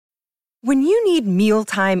When you need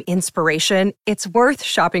mealtime inspiration, it's worth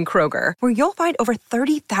shopping Kroger, where you'll find over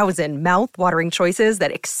 30,000 mouth-watering choices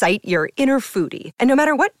that excite your inner foodie. And no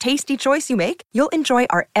matter what tasty choice you make, you'll enjoy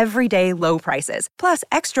our everyday low prices, plus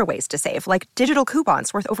extra ways to save, like digital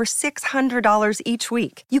coupons worth over $600 each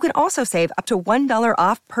week. You can also save up to $1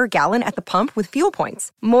 off per gallon at the pump with fuel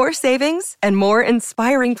points. More savings and more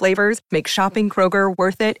inspiring flavors make shopping Kroger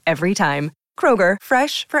worth it every time. Kroger,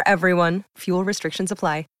 fresh for everyone. Fuel restrictions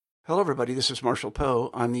apply. Hello, everybody. This is Marshall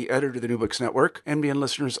Poe. I'm the editor of the New Books Network. NBN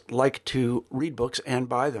listeners like to read books and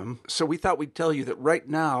buy them. So we thought we'd tell you that right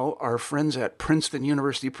now, our friends at Princeton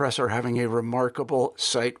University Press are having a remarkable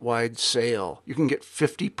site-wide sale. You can get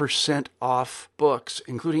 50% off books,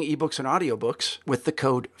 including ebooks and audiobooks, with the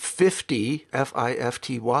code 50,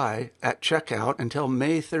 F-I-F-T-Y, at checkout until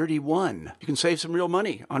May 31. You can save some real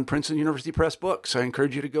money on Princeton University Press books. I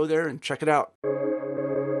encourage you to go there and check it out.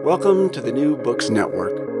 Welcome to the New Books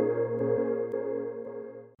Network.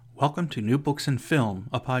 Welcome to New Books and Film,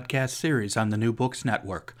 a podcast series on the New Books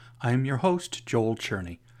Network. I am your host, Joel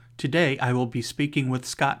Cherney. Today I will be speaking with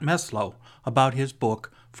Scott Meslow about his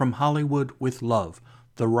book, From Hollywood with Love,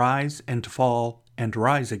 The Rise and Fall and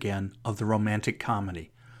Rise Again of the Romantic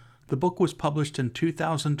Comedy. The book was published in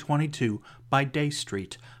 2022 by Day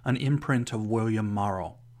Street, an imprint of William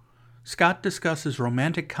Morrow. Scott discusses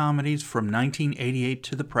romantic comedies from 1988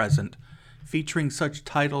 to the present, featuring such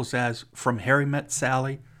titles as From Harry Met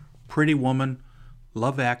Sally, Pretty Woman,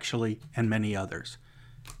 Love Actually, and many others.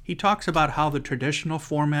 He talks about how the traditional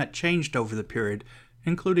format changed over the period,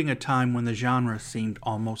 including a time when the genre seemed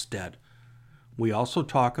almost dead. We also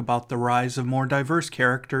talk about the rise of more diverse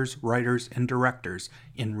characters, writers, and directors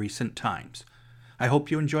in recent times. I hope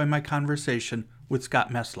you enjoy my conversation with Scott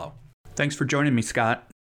Meslow. Thanks for joining me, Scott.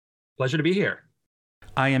 Pleasure to be here.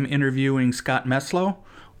 I am interviewing Scott Meslow,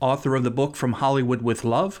 author of the book From Hollywood with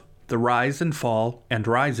Love, The Rise and Fall and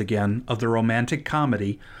Rise Again of the Romantic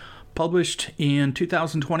Comedy, published in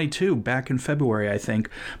 2022, back in February, I think,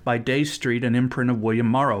 by Day Street, an imprint of William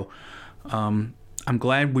Morrow. I'm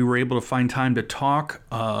glad we were able to find time to talk.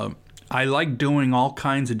 I like doing all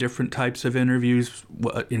kinds of different types of interviews,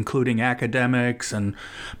 including academics and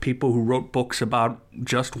people who wrote books about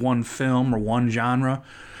just one film or one genre.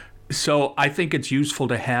 So I think it's useful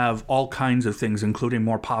to have all kinds of things, including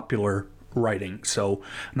more popular writing.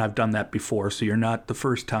 And I've done that before, so you're not the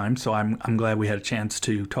first time. So I'm glad we had a chance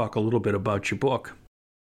to talk a little bit about your book.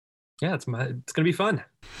 Yeah, it's going to be fun.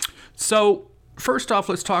 So first off,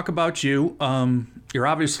 let's talk about you. You've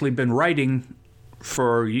obviously been writing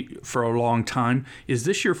for a long time. Is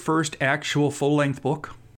this your first actual full-length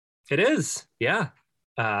book? It is, yeah.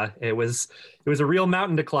 It was a real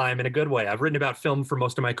mountain to climb in a good way. I've written about film for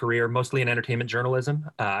most of my career, mostly in entertainment journalism.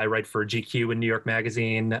 I write for GQ and New York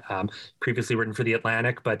Magazine, previously written for The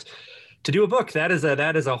Atlantic. But to do a book, that is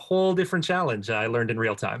a whole different challenge. I learned in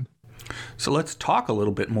real time. So let's talk a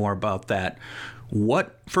little bit more about that.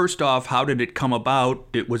 First off, how did it come about?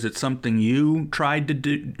 Was it something you tried to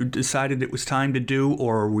do, decided it was time to do,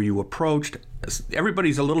 or were you approached?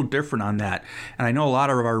 Everybody's a little different on that. And I know a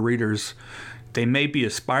lot of our readers, they may be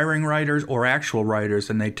aspiring writers or actual writers,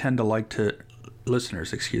 and they tend to like to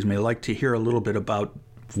hear a little bit about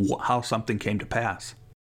how something came to pass.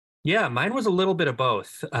 Yeah, mine was a little bit of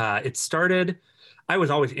both. It started, I was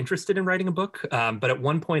always interested in writing a book, but at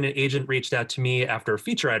one point an agent reached out to me after a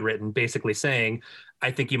feature I'd written, basically saying, I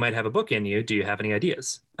think you might have a book in you. Do you have any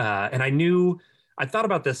ideas? And I thought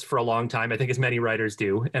about this for a long time, I think as many writers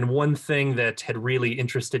do. And one thing that had really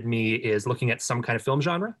interested me is looking at some kind of film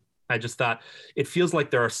genre. I just thought it feels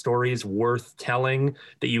like there are stories worth telling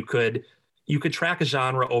that you could track a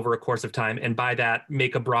genre over a course of time, and by that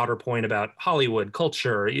make a broader point about Hollywood,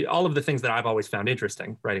 culture, all of the things that I've always found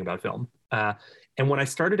interesting writing about film. And when I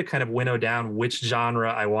started to kind of winnow down which genre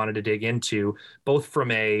I wanted to dig into, both from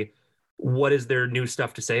a what is there new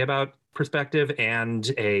stuff to say about perspective and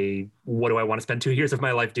a what do I want to spend 2 years of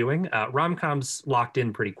my life doing, rom-coms locked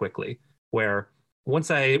in pretty quickly, where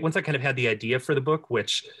once I kind of had the idea for the book,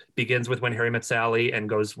 which begins with When Harry Met Sally and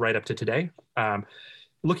goes right up to today,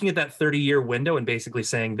 looking at that 30-year window and basically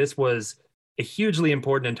saying this was a hugely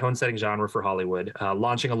important and tone-setting genre for Hollywood,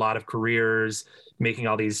 launching a lot of careers, making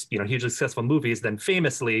all these hugely successful movies. Then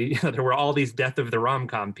famously, there were all these death of the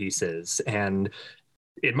rom-com pieces. And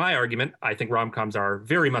in my argument, I think rom-coms are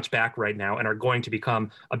very much back right now and are going to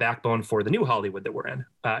become a backbone for the new Hollywood that we're in.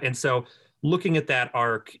 And so looking at that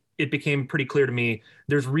arc, it became pretty clear to me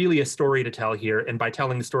there's really a story to tell here. And by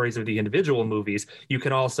telling the stories of the individual movies, you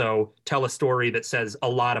can also tell a story that says a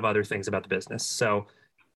lot of other things about the business. So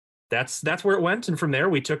that's where it went. And from there,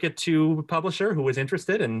 we took it to a publisher who was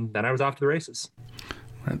interested, and then I was off to the races.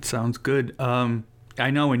 That sounds good. I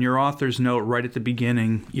know in your author's note right at the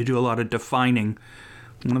beginning, you do a lot of defining.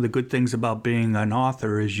 One of the good things about being an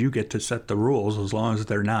author is you get to set the rules as long as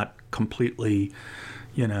they're not completely,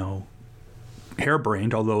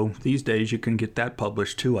 harebrained, although these days you can get that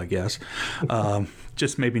published too, I guess.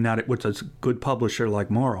 Just maybe not with a good publisher like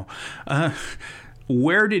Morrow. How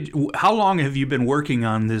long have you been working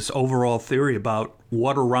on this overall theory about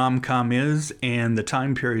what a rom-com is and the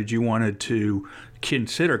time period you wanted to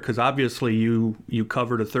consider? Because obviously you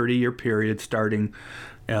covered a 30-year period starting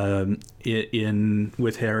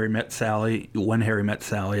with Harry Met Sally, When Harry Met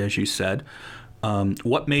Sally, as you said.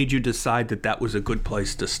 What made you decide that was a good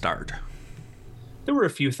place to start? There were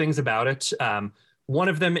a few things about it. One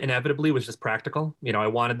of them inevitably was just practical. I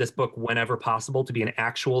wanted this book whenever possible to be an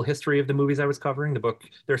actual history of the movies I was covering. The book,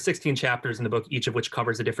 there are 16 chapters in the book, each of which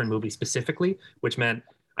covers a different movie specifically, which meant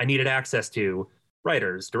I needed access to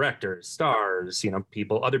writers, directors, stars,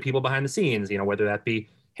 other people behind the scenes, whether that be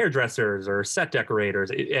hairdressers or set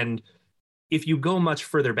decorators. And if you go much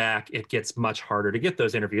further back, it gets much harder to get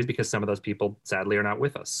those interviews because some of those people sadly are not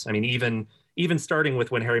with us. I mean, even starting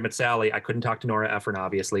with When Harry Met Sally, I couldn't talk to Nora Ephron,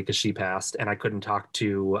 obviously, because she passed, and I couldn't talk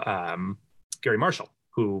to Gary Marshall,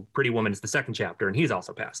 who Pretty Woman is the second chapter, and he's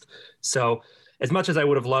also passed. So as much as I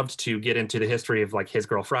would have loved to get into the history of like His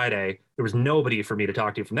Girl Friday, there was nobody for me to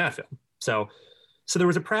talk to from that film. So there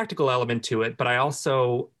was a practical element to it, but I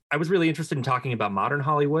was really interested in talking about modern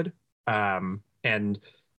Hollywood. And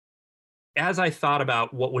as I thought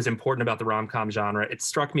about what was important about the rom-com genre, it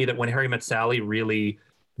struck me that When Harry Met Sally really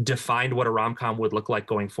defined what a rom-com would look like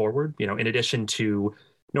going forward. In addition to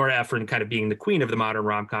Nora Ephron kind of being the queen of the modern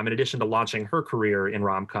rom-com, in addition to launching her career in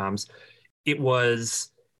rom-coms, it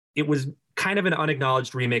was kind of an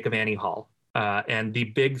unacknowledged remake of Annie Hall. And the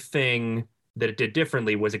big thing that it did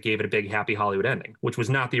differently was it gave it a big happy Hollywood ending, which was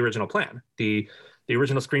not the original plan. The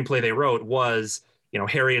original screenplay they wrote was,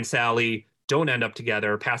 Harry and Sally don't end up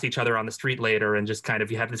together, pass each other on the street later, and just kind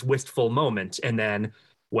of you have this wistful moment. And then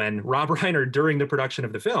when Rob Reiner, during the production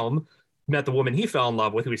of the film, met the woman he fell in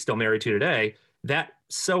love with, who he's still married to today, that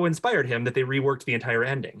so inspired him that they reworked the entire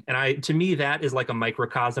ending. And to me, that is like a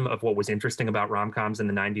microcosm of what was interesting about rom-coms in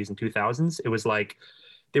the 90s and 2000s. It was like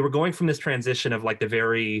they were going from this transition of like the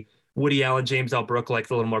very Woody Allen, James L. Brooke, like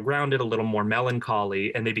a little more grounded, a little more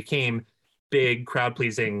melancholy, and they became big,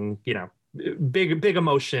 crowd-pleasing, big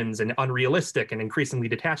emotions and unrealistic and increasingly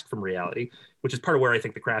detached from reality, which is part of where I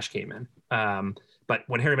think the crash came in. But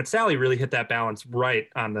When Harry Met Sally really hit that balance right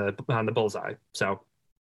on the bullseye. So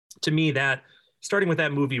to me, that starting with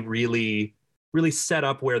that movie really set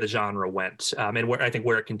up where the genre went, and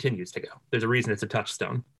where it continues to go. There's a reason it's a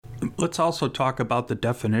touchstone. Let's also talk about the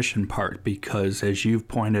definition part, because as you've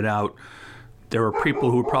pointed out, there are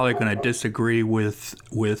people who are probably going to disagree with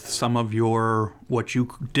some of what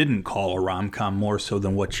you didn't call a rom-com more so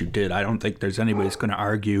than what you did. I don't think there's anybody that's going to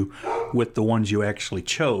argue with the ones you actually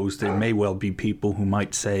chose. There may well be people who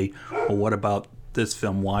might say, well, what about this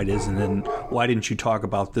film? Why didn't you talk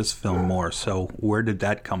about this film more? So where did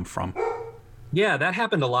that come from? Yeah, that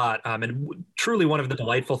happened a lot. And truly one of the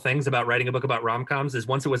delightful things about writing a book about rom-coms is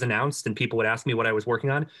once it was announced and people would ask me what I was working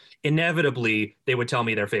on, inevitably they would tell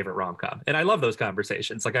me their favorite rom-com. And I love those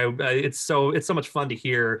conversations. Like it's so much fun to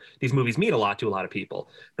hear these movies mean a lot to a lot of people.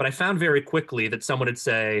 But I found very quickly that someone would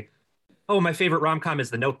say, oh, my favorite rom-com is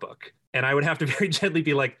The Notebook. And I would have to very gently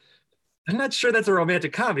be like, I'm not sure that's a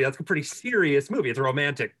romantic comedy. That's a pretty serious movie. It's a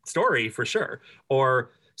romantic story for sure.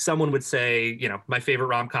 Or someone would say, my favorite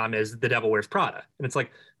rom-com is The Devil Wears Prada. And it's like,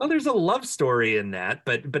 well, there's a love story in that,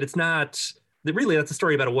 but it's not really, that's a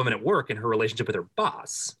story about a woman at work and her relationship with her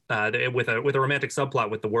boss, with a romantic subplot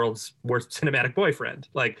with the world's worst cinematic boyfriend.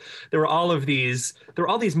 Like there were all these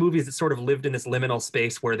movies that sort of lived in this liminal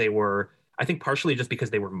space where they were, I think partially just because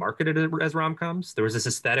they were marketed as rom-coms. There was this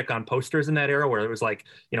aesthetic on posters in that era where it was like,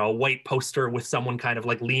 a white poster with someone kind of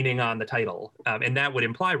like leaning on the title. And that would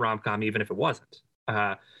imply rom-com even if it wasn't.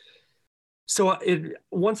 So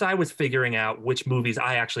once I was figuring out which movies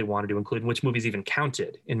I actually wanted to include and which movies even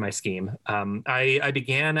counted in my scheme, I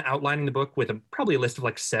began outlining the book with probably a list of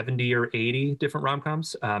like 70 or 80 different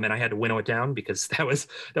rom-coms. And I had to winnow it down because that would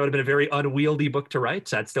have been a very unwieldy book to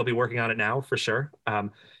write. I'd still be working on it now for sure.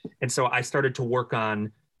 And so I started to work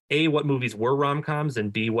on A, what movies were rom-coms,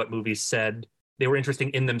 and B, what movies said they were interesting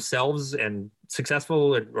in themselves and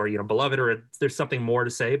successful or beloved, or there's something more to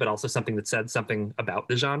say, but also something that said something about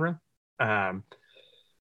the genre.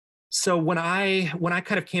 So when I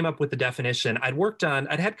kind of came up with the definition,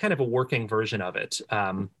 I'd had kind of a working version of it.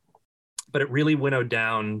 But it really winnowed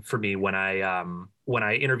down for me when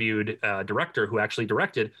I interviewed a director who actually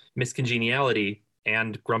directed Miss Congeniality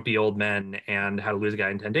and Grumpy Old Men and How to Lose a Guy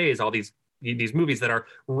in 10 Days, all these movies that are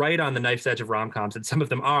right on the knife's edge of rom-coms, and some of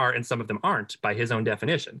them are and some of them aren't by his own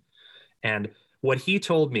definition. And what he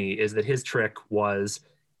told me is that his trick was,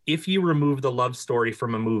 if you remove the love story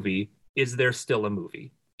from a movie, is there still a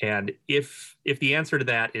movie? And if the answer to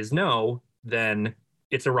that is no, then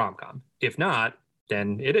it's a rom-com. If not,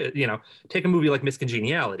 then it is, take a movie like Miss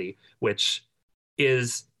Congeniality, which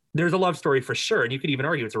is, there's a love story for sure, and you could even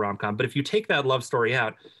argue it's a rom-com, but if you take that love story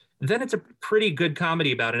out, then it's a pretty good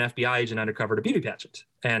comedy about an FBI agent undercover at a beauty pageant.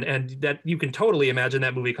 And that you can totally imagine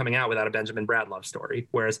that movie coming out without a Benjamin Bratt love story.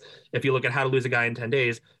 Whereas if you look at How to Lose a Guy in 10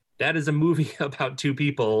 Days, that is a movie about two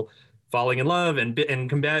people falling in love and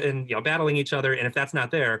battling each other. And if that's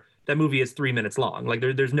not there, that movie is 3 minutes long. Like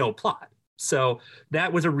there's no plot. So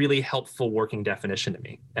that was a really helpful working definition to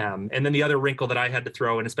me. And then the other wrinkle that I had to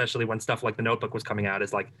throw in, especially when stuff like The Notebook was coming out,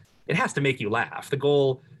 is like, it has to make you laugh. The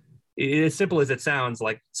goal, as simple as it sounds,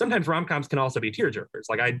 like sometimes rom-coms can also be tearjerkers.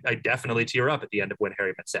 Like I definitely tear up at the end of When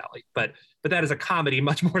Harry Met Sally, but that is a comedy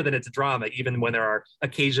much more than it's a drama, even when there are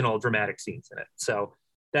occasional dramatic scenes in it. So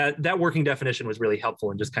that working definition was really helpful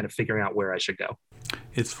in just kind of figuring out where I should go.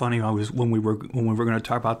 It's funny, when we were going to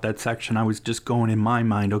talk about that section, I was just going in my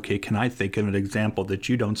mind, okay, can I think of an example that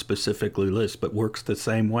you don't specifically list but works the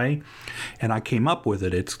same way? And I came up with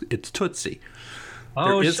it. It's Tootsie.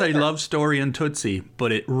 There is a love story in Tootsie,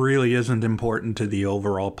 but it really isn't important to the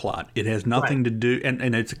overall plot. It has nothing to do,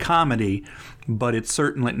 and it's a comedy, but it's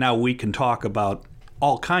certainly, now we can talk about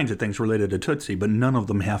all kinds of things related to Tootsie, but none of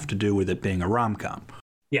them have to do with it being a rom-com.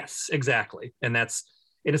 Yes, exactly. And it's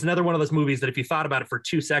another one of those movies that if you thought about it for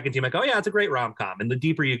 2 seconds, you're like, oh yeah, it's a great rom-com. And the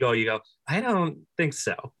deeper you go, I don't think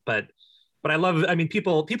so. But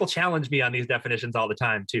people challenge me on these definitions all the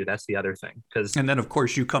time too. That's the other thing. And then of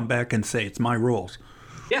course you come back and say, it's my rules.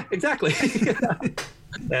 Yeah, exactly.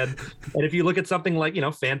 And if you look at something like,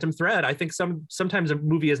 Phantom Thread, I think sometimes a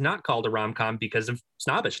movie is not called a rom-com because of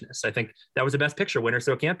snobbishness. I think that was a Best Picture winner,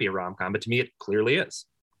 so it can't be a rom-com, but to me it clearly is.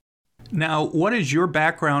 Now, what is your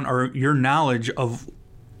background or your knowledge of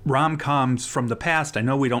rom-coms from the past? I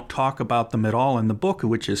know we don't talk about them at all in the book,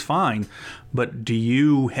 which is fine, but do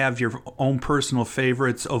you have your own personal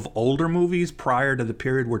favorites of older movies prior to the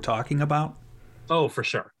period we're talking about? Oh, for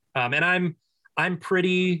sure. And I'm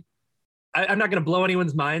pretty, I'm not going to blow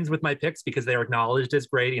anyone's minds with my picks because they are acknowledged as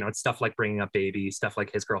great. It's stuff like Bringing Up Baby, stuff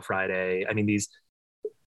like His Girl Friday. I mean, these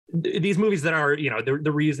movies that are,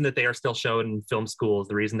 the reason that they are still shown in film schools,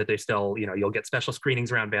 the reason that they still, you'll get special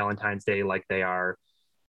screenings around Valentine's Day, like they are.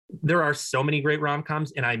 There are so many great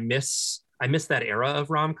rom-coms, and I miss that era of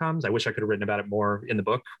rom-coms. I wish I could have written about it more in the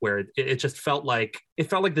book, where it just felt like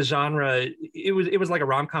the genre. It was like a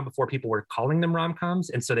rom-com before people were calling them rom-coms,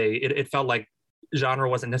 and so it felt like genre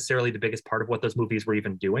wasn't necessarily the biggest part of what those movies were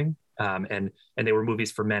even doing. And they were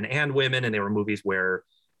movies for men and women, and they were movies where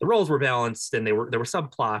the roles were balanced, and there were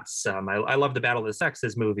subplots. I love the Battle of the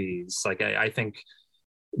Sexes movies. Like I think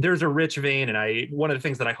there's a rich vein, and one of the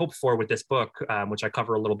things that I hope for with this book, which I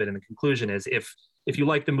cover a little bit in the conclusion, is if you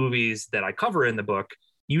like the movies that I cover in the book,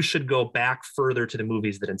 you should go back further to the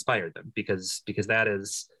movies that inspired them, because that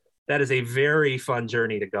is a very fun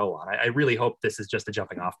journey to go on. I really hope this is just a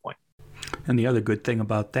jumping off point. And the other good thing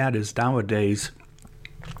about that is nowadays,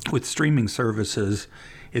 with streaming services,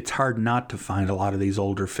 it's hard not to find a lot of these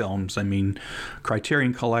older films. I mean,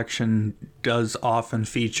 Criterion Collection does often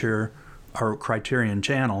feature, or Criterion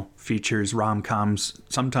Channel features rom-coms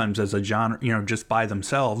sometimes as a genre, just by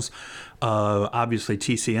themselves. Obviously,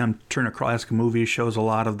 TCM, Turner Classic Movies, shows a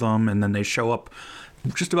lot of them, and then they show up.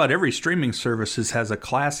 Just about every streaming services has a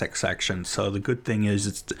classic section. So the good thing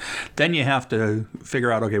is, then you have to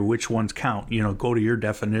figure out, okay, which ones count. Go to your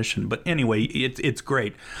definition. But anyway, it's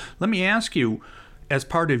great. Let me ask you, as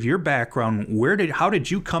part of your background, how did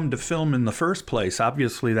you come to film in the first place?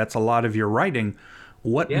 Obviously, that's a lot of your writing.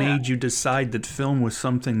 What made you decide that film was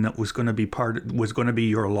something that was going to be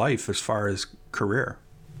your life as far as career?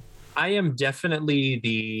 I am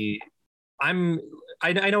definitely I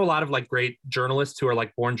know a lot of like great journalists who are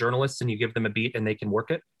like born journalists, and you give them a beat and they can work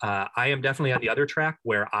it. I am definitely on the other track,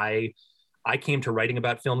 where I came to writing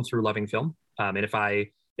about film through loving film. And if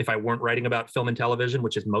I weren't writing about film and television,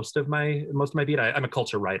 which is most of my beat, I'm a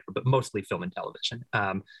culture writer, but mostly film and television.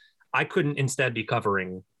 I couldn't instead be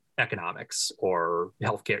covering economics or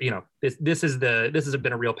healthcare. This has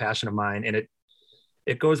been a real passion of mine, and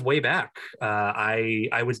it goes way back.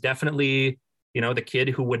 I was definitely, the kid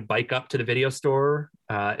who would bike up to the video store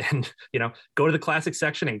and go to the classic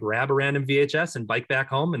section and grab a random VHS and bike back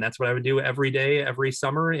home, and that's what I would do every day, every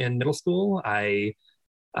summer in middle school. I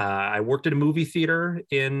I worked at a movie theater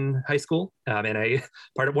in high school, and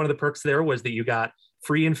one of the perks there was that you got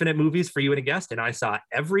free infinite movies for you and a guest, and I saw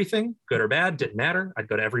everything, good or bad, didn't matter. I'd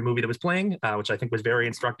go to every movie that was playing, which I think was very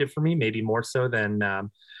instructive for me, maybe more so than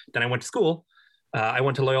I went to school. I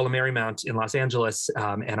went to Loyola Marymount in Los Angeles,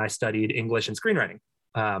 and I studied English and screenwriting.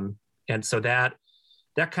 And so that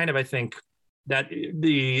kind of, I think, that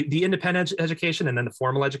the independent education and then the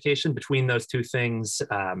formal education, between those two things,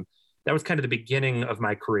 that was kind of the beginning of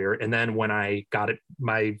my career. And then when I got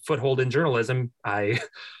my foothold in journalism, I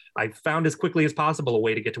found as quickly as possible a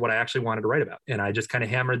way to get to what I actually wanted to write about. And I just kind of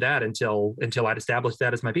hammered that until I'd established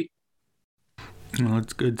that as my beat. Well,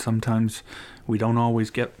 it's good. Sometimes we don't always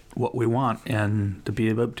get what we want, and to be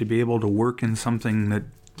able to work in something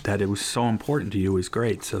that it was so important to you is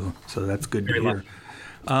great. So that's good to hear.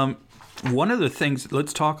 One of the things,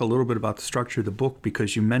 let's talk a little bit about the structure of the book,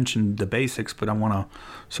 because you mentioned the basics, but I want to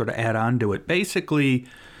sort of add on to it. Basically,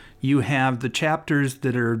 you have the chapters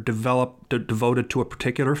that are devoted to a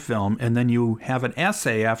particular film, and then you have an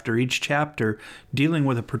essay after each chapter dealing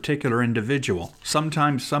with a particular individual.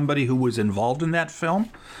 Sometimes somebody who was involved in that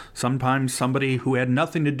film, sometimes somebody who had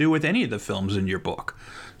nothing to do with any of the films in your book.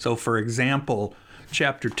 So, for example,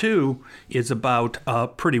 chapter 2 is about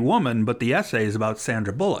Pretty Woman, but the essay is about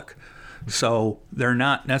Sandra Bullock. So they're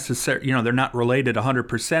not necessarily, they're not related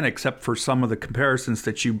 100%, except for some of the comparisons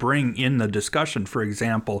that you bring in the discussion. For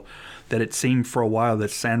example, that it seemed for a while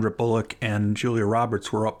that Sandra Bullock and Julia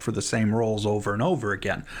Roberts were up for the same roles over and over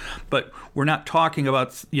again. But we're not talking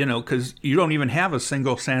about, because you don't even have a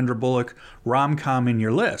single Sandra Bullock rom-com in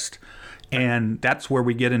your list. And that's where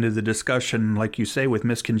we get into the discussion, like you say, with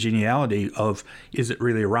Miss Congeniality of, is it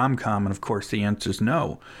really a rom-com? And of course the answer is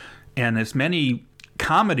no. And as many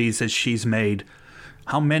comedies as she's made,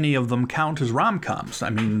 how many of them count as rom-coms? I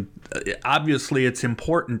mean, obviously it's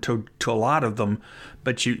important to a lot of them,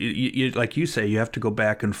 but you like you say, you have to go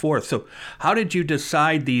back and forth. So how did you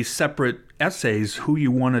decide these separate essays, who you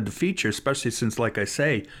wanted to feature, especially since, like I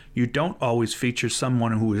say, you don't always feature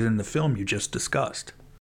someone who was in the film you just discussed?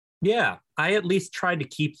 Yeah, I at least tried to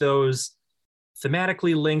keep those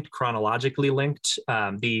thematically linked, chronologically linked.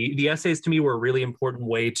 The essays to me were a really important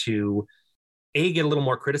way to get a little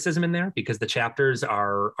more criticism in there, because the chapters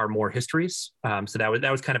are more histories. So that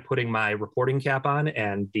was kind of putting my reporting cap on,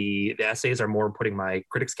 and the essays are more putting my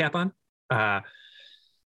critics cap on.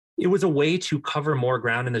 It was a way to cover more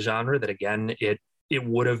ground in the genre that, again, it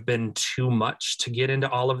would have been too much to get into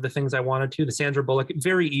all of the things I wanted to. The Sandra Bullock,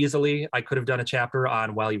 very easily, I could have done a chapter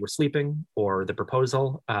on While You Were Sleeping or The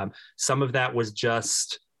Proposal. Some of that was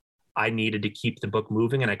just, I needed to keep the book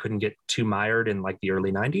moving, and I couldn't get too mired in like the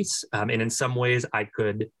early 90s. And in some ways I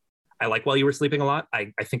like While You Were Sleeping a lot.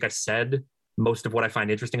 I think I said most of what I find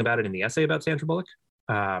interesting about it in the essay about Sandra Bullock.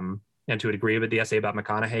 And to a degree with the essay about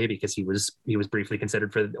McConaughey, because he was briefly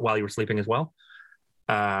considered for While You Were Sleeping as well.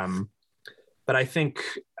 But I think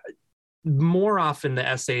more often the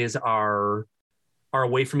essays are a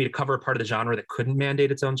way for me to cover a part of the genre that couldn't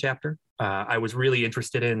mandate its own chapter. I was really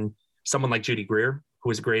interested in someone like Judy Greer, who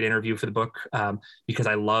was a great interview for the book, because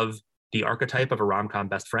I love the archetype of a rom-com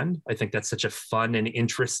best friend. I think that's such a fun and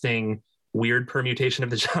interesting, weird permutation of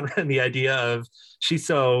the genre, and the idea of she's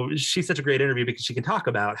such a great interview because she can talk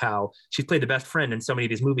about how she's played the best friend in so many of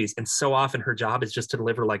these movies, and so often her job is just to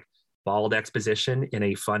deliver like bald exposition in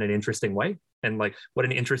a fun and interesting way. And like, what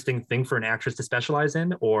an interesting thing for an actress to specialize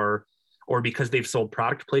in, or because they've sold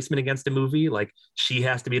product placement against a movie, like she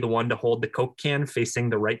has to be the one to hold the Coke can facing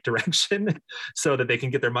the right direction so that they can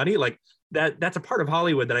get their money. Like that's a part of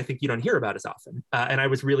Hollywood that I think you don't hear about as often. And I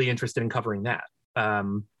was really interested in covering that.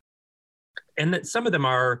 And that some of them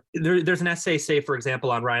are, there's an essay, say, for example,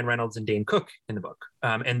 on Ryan Reynolds and Dane Cook in the book.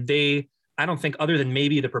 And I don't think, other than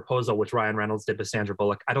maybe The Proposal, which Ryan Reynolds did with Sandra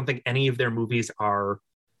Bullock, I don't think any of their movies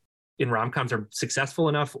in rom-coms are successful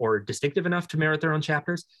enough or distinctive enough to merit their own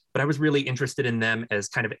chapters. But I was really interested in them as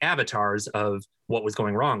kind of avatars of what was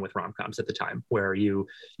going wrong with rom-coms at the time, where you'd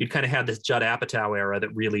kind of had this Judd Apatow era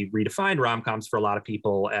that really redefined rom-coms for a lot of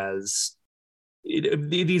people as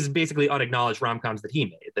these basically unacknowledged rom-coms that he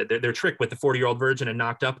made. Their trick with The 40-Year-Old Virgin and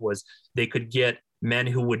Knocked Up was they could get men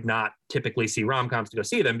who would not typically see rom-coms to go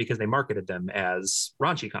see them because they marketed them as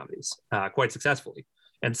raunchy comedies quite successfully.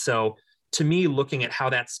 And so to me, looking at how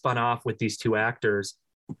that spun off with these two actors,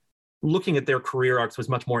 looking at their career arcs was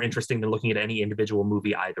much more interesting than looking at any individual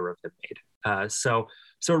movie either of them made. So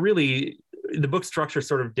really, the book structure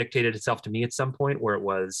sort of dictated itself to me at some point, where it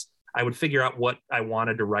was, I would figure out what I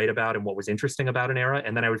wanted to write about and what was interesting about an era,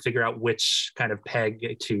 and then I would figure out which kind of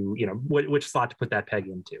peg to, which slot to put that peg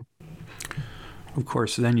into. Of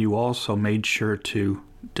course, then you also made sure to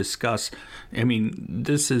discuss, I mean,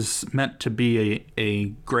 this is meant to be a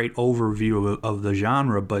great overview of the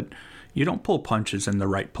genre, but you don't pull punches in the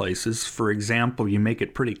right places. For example, you make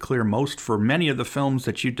it pretty clear for many of the films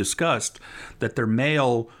that you discussed that they're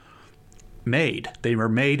male made. They were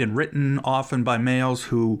made and written often by males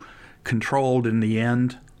who controlled in the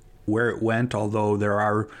end where it went, although there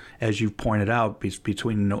are, as you've pointed out,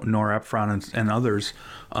 between Nora Ephron and others,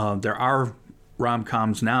 there are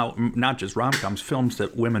rom-coms now, not just rom-coms, films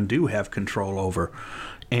that women do have control over.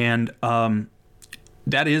 And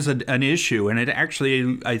that is an issue. And it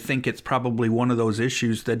actually, I think it's probably one of those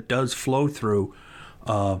issues that does flow through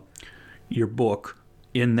your book,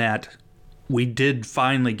 in that we did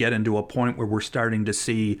finally get into a point where we're starting to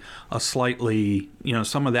see a slightly,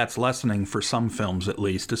 some of that's lessening for some films at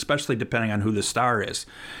least, especially depending on who the star is.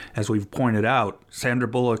 As we've pointed out, Sandra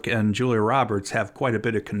Bullock and Julia Roberts have quite a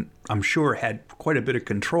bit of, I'm sure, had quite a bit of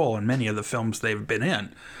control in many of the films they've been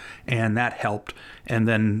in. And that helped. And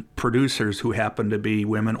then producers who happen to be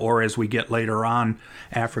women, or as we get later on,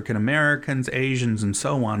 African Americans, Asians, and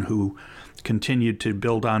so on, who continued to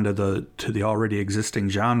build onto the already existing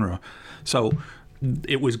genre. So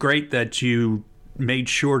it was great that you made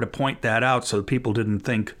sure to point that out so people didn't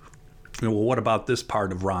think, well, what about this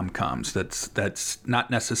part of rom-coms that's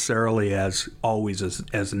not necessarily as always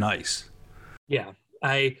as nice. Yeah,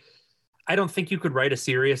 I don't think you could write a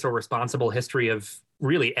serious or responsible history of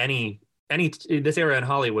really any this era in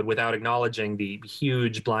Hollywood without acknowledging the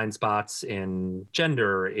huge blind spots in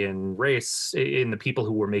gender, in race, in the people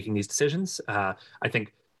who were making these decisions. I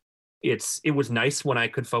think it was nice when I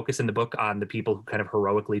could focus in the book on the people who kind of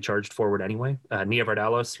heroically charged forward anyway. Nia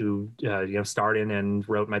Vardalos, who starred in and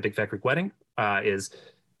wrote My Big Fat Greek Wedding, is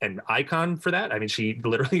an icon for that. I mean, she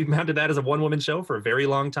literally mounted that as a one-woman show for a very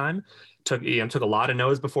long time. Took a lot of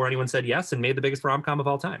no's before anyone said yes, and made the biggest rom-com of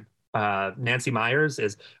all time. Nancy Meyers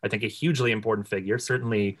is, I think, a hugely important figure.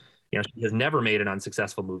 Certainly, she has never made an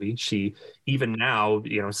unsuccessful movie. She, even now,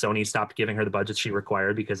 Sony stopped giving her the budget she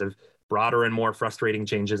required because of broader and more frustrating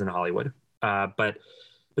changes in Hollywood. But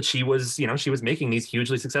she was, she was making these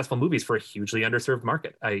hugely successful movies for a hugely underserved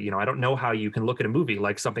market. I don't know how you can look at a movie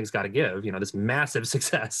like Something's Gotta Give, this massive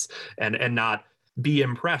success, and not be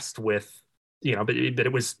impressed with, but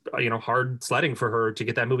it was, hard sledding for her to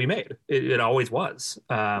get that movie made. It always was.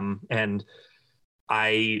 And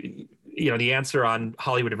the answer on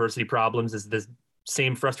Hollywood diversity problems is the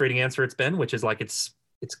same frustrating answer it's been, which is like, it's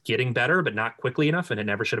getting better, but not quickly enough. And it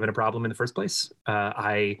never should have been a problem in the first place.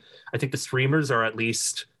 I think the streamers are, at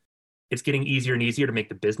least, it's getting easier and easier to make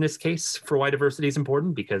the business case for why diversity is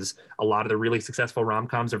important, because a lot of the really successful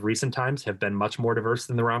rom-coms of recent times have been much more diverse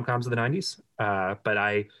than the rom-coms of the 90s. But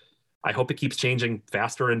I hope it keeps changing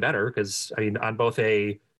faster and better, because I mean, on both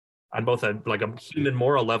a like a human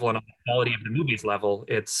moral level and on the quality of the movies level,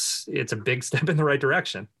 it's a big step in the right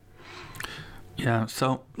direction. Yeah,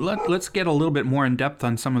 so let's get a little bit more in depth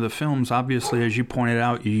on some of the films. Obviously, as you pointed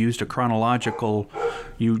out, you used a chronological,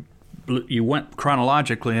 you went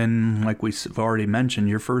chronologically, and like we've already mentioned,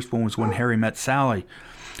 your first one was When Harry Met Sally.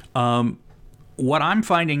 What I'm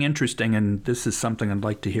finding interesting, and this is something I'd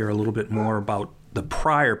like to hear a little bit more about, the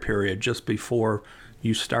prior period, just before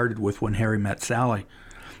you started with When Harry Met Sally.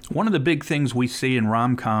 One of the big things we see in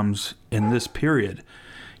rom-coms in this period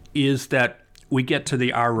is that we get to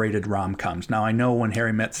the R-rated rom-coms. Now, I know When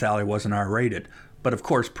Harry Met Sally wasn't R-rated, but of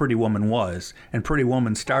course Pretty Woman was, and Pretty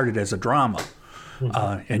Woman started as a drama.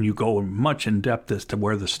 And you go much in depth as to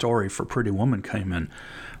where the story for Pretty Woman came in.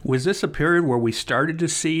 Was this a period where we started to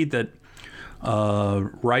see that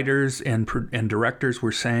writers and directors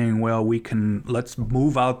were saying, well, let's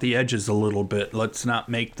move out the edges a little bit. Let's not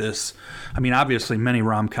make this, I mean, obviously many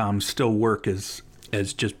rom-coms still work as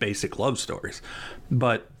just basic love stories,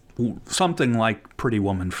 but something like Pretty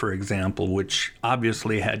Woman, for example, which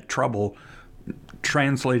obviously had trouble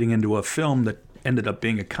translating into a film that ended up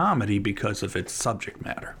being a comedy because of its subject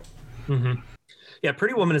matter. Mm-hmm. Yeah,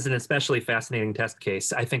 Pretty Woman is an especially fascinating test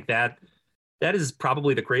case. I think that is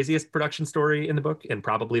probably the craziest production story in the book, and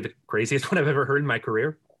probably the craziest one I've ever heard in my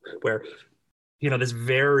career, where, this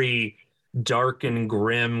very dark and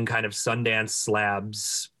grim kind of Sundance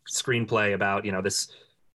Slabs screenplay about,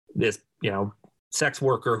 this sex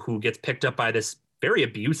worker who gets picked up by this very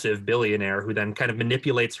abusive billionaire who then kind of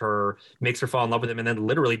manipulates her, makes her fall in love with him, and then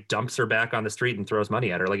literally dumps her back on the street and throws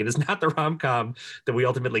money at her. Like, it is not the rom-com that we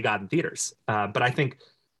ultimately got in theaters. But I think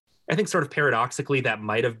sort of paradoxically, that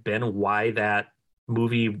might have been why that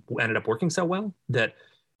movie ended up working so well. That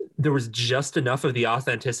there was just enough of the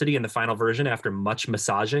authenticity in the final version after much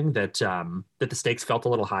massaging that that the stakes felt a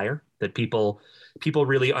little higher, that people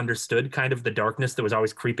really understood kind of the darkness that was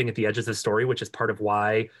always creeping at the edges of the story, which is part of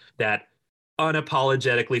why that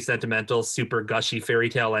unapologetically sentimental, super gushy fairy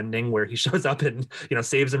tale ending where he shows up and,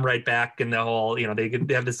 saves him right back, and the whole,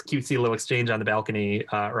 they have this cutesy little exchange on the balcony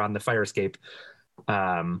or on the fire escape.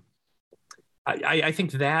 I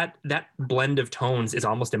think that blend of tones is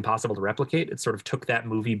almost impossible to replicate. It sort of took that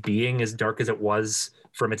movie being as dark as it was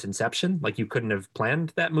from its inception. Like, you couldn't have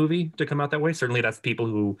planned that movie to come out that way. Certainly that's people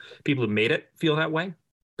who made it feel that way.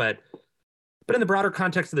 But in the broader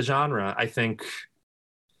context of the genre, I think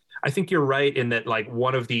you're right in that, like,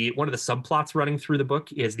 one of the subplots running through the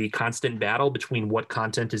book is the constant battle between what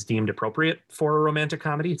content is deemed appropriate for a romantic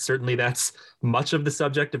comedy. Certainly that's much of the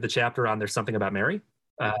subject of the chapter on There's Something About Mary.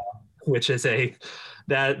 Which is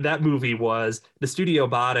that movie was, the studio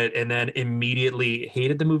bought it and then immediately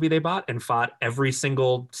hated the movie they bought and fought every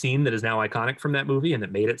single scene that is now iconic from that movie and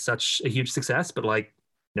that made it such a huge success. But, like,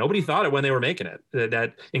 nobody thought it when they were making it,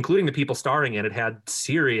 that including the people starring in it had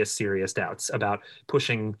serious doubts about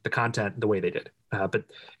pushing the content the way they did. But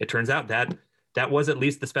it turns out that was at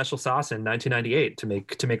least the special sauce in 1998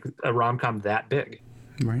 to make a rom-com that big.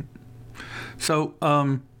 Right. So,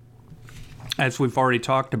 as we've already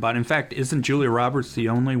talked about, in fact, isn't Julia Roberts the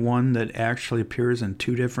only one that actually appears in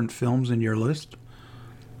 2 different films in your list?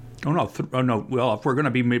 Oh, no. Well, if we're going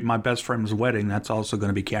to be My Best Friend's Wedding, that's also going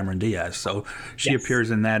to be Cameron Diaz. So she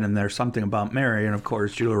appears in that, and There's Something About Mary. And, of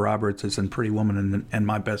course, Julia Roberts is in Pretty Woman and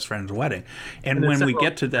My Best Friend's Wedding. And when we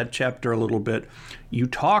get to that chapter a little bit, you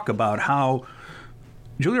talk about how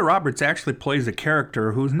Julia Roberts actually plays a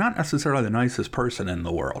character who's not necessarily the nicest person in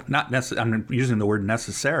the world. I'm using the word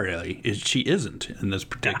necessarily. She isn't in this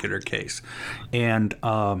particular case, and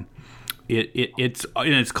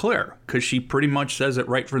it's clear because she pretty much says it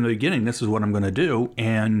right from the beginning. This is what I'm going to do,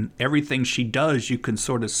 and everything she does, you can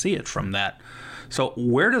sort of see it from that. So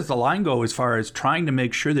where does the line go as far as trying to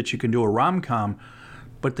make sure that you can do a rom-com,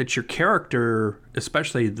 but that your character,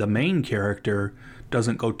 especially the main character,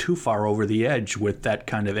 doesn't go too far over the edge with that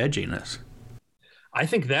kind of edginess? I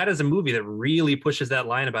think that is a movie that really pushes that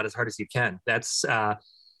line about as hard as you can. That's a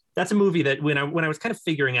movie that when I was kind of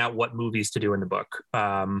figuring out what movies to do in the book,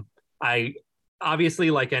 I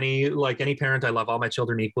obviously, like any parent, I love all my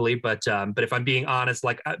children equally. But if I'm being honest,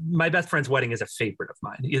 like, My Best Friend's Wedding is a favorite of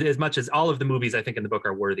mine. As much as all of the movies I think in the book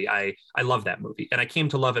are worthy, I love that movie, and I came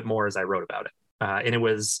to love it more as I wrote about it. And it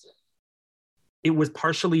was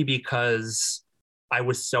partially because I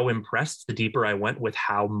was so impressed the deeper I went with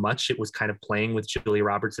how much it was kind of playing with Julia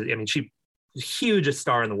Roberts. I mean, she was the hugest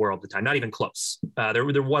star in the world at the time, not even close.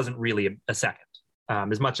 There wasn't really a second.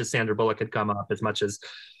 As much as Sandra Bullock had come up, as much as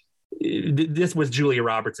this was Julia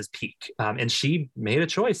Roberts' peak. And she made a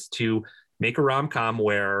choice to make a rom-com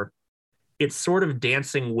where it's sort of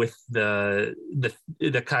dancing with the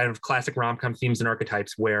kind of classic rom-com themes and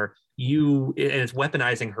archetypes where and it's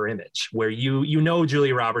weaponizing her image, where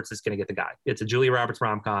Julia Roberts is going to get the guy. It's a Julia Roberts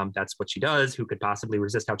rom-com. That's what she does. Who could possibly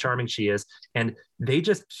resist how charming she is? And they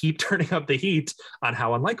just keep turning up the heat on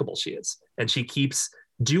how unlikable she is. And she keeps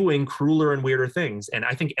doing crueler and weirder things. And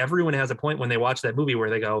I think everyone has a point when they watch that movie where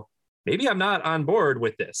they go, maybe I'm not on board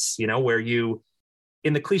with this, where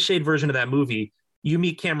in the cliched version of that movie, you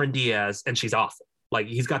meet Cameron Diaz and she's awful. Like,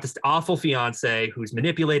 he's got this awful fiance who's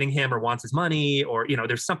manipulating him or wants his money, or,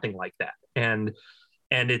 there's something like that. And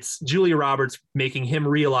it's Julia Roberts making him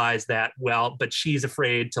realize that, but she's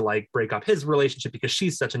afraid to, like, break up his relationship because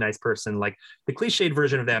she's such a nice person. Like, the cliched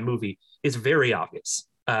version of that movie is very obvious.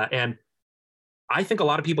 And I think a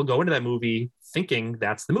lot of people go into that movie thinking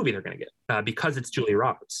that's the movie they're going to get because it's Julia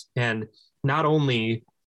Roberts. And not only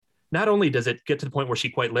does it get to the point where she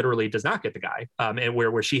quite literally does not get the guy, and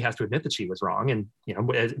where she has to admit that she was wrong. And,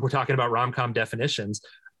 as we're talking about rom-com definitions,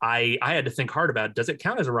 I had to think hard about, does it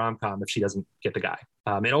count as a rom-com if she doesn't get the guy?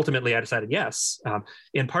 And ultimately I decided yes,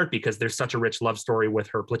 in part because there's such a rich love story with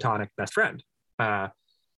her platonic best friend. But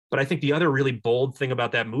I think the other really bold thing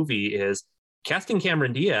about that movie is casting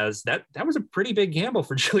Cameron Diaz. That was a pretty big gamble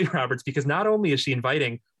for Julia Roberts, because not only is she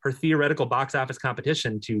inviting her theoretical box office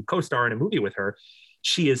competition to co-star in a movie with her,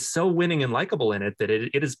 she is so winning and likable in it that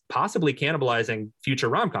it is possibly cannibalizing future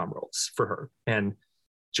rom-com roles for her. And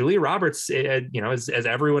Julia Roberts, as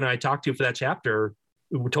everyone I talked to for that chapter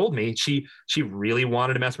told me, she really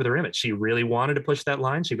wanted to mess with her image. She really wanted to push that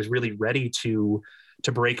line. She was really ready to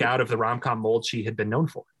break out of the rom-com mold she had been known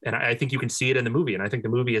for. And I think you can see it in the movie. And I think the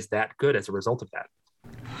movie is that good as a result of that.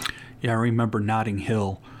 Yeah, I remember Notting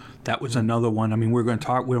Hill. That was another one. I mean, we'll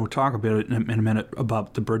talk a bit in a minute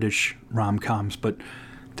about the British rom-coms, but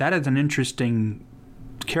that is an interesting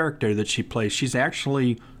character that she plays. She's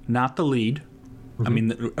actually not the lead. I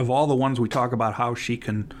mean, of all the ones we talk about how she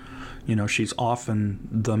can, she's often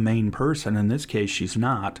the main person. In this case, she's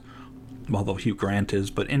not, although Hugh Grant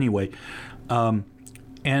is. But anyway,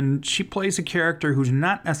 and she plays a character who's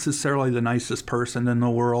not necessarily the nicest person in the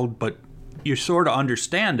world, but you sort of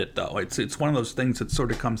understand it, though. It's one of those things that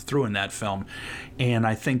sort of comes through in that film. And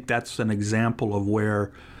I think that's an example of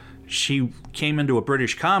where she came into a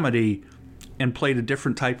British comedy and played a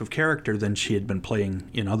different type of character than she had been playing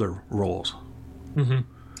in other roles. Mm-hmm.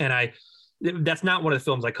 And that's not one of the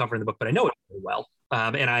films I cover in the book, but I know it very well.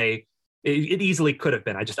 And it easily could have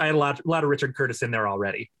been. I had a lot of Richard Curtis in there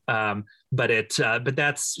already. But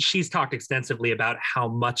she's talked extensively about how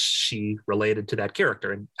much she related to that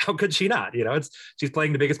character, and how could she not? She's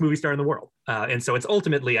playing the biggest movie star in the world. And so it's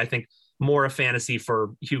ultimately, I think, more a fantasy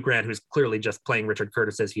for Hugh Grant, who's clearly just playing Richard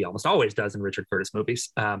Curtis as he almost always does in Richard Curtis movies.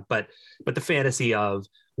 But the fantasy of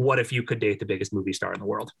what if you could date the biggest movie star in the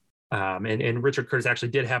world? And Richard Curtis actually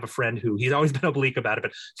did have a friend who, he's always been oblique about it,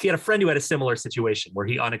 but he had a friend who had a similar situation where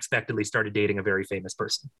he unexpectedly started dating a very famous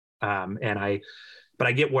person. But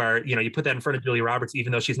I get where, you put that in front of Julia Roberts,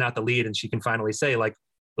 even though she's not the lead, and she can finally say, like,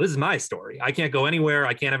 well, this is my story. I can't go anywhere.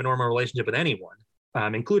 I can't have a normal relationship with anyone,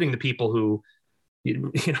 including the people who,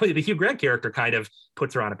 the Hugh Grant character kind of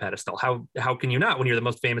puts her on a pedestal. How can you not, when you're the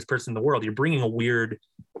most famous person in the world? You're bringing a weird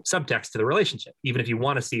subtext to the relationship, even if you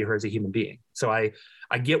want to see her as a human being. So I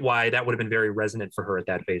get why that would have been very resonant for her at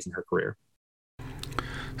that phase in her career.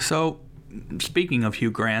 So, speaking of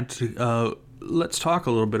Hugh Grant, let's talk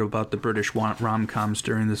a little bit about the British rom-coms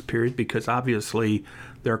during this period, because obviously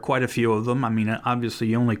there are quite a few of them. I mean, obviously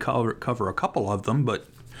you only cover a couple of them, but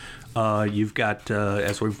you've got,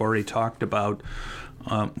 as we've already talked about,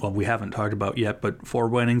 we haven't talked about yet, but Four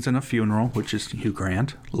Weddings and a Funeral, which is Hugh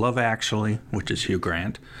Grant, Love Actually, which is Hugh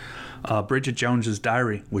Grant, Bridget Jones's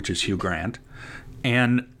Diary, which is Hugh Grant,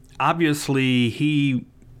 and obviously he,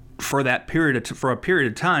 for a period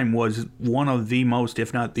of time, was one of the most,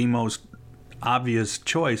 if not the most, obvious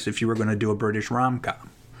choice if you were going to do a British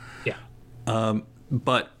rom-com. Yeah.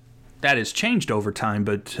 But that has changed over time.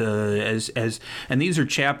 But and these are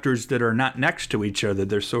chapters that are not next to each other;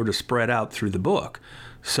 they're sort of spread out through the book.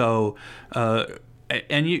 So,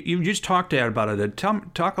 and you just talked about it.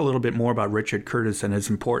 Talk a little bit more about Richard Curtis and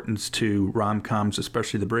his importance to rom-coms,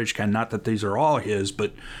 especially the British kind. Not that these are all his,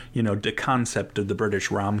 but the concept of the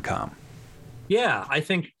British rom-com. Yeah, I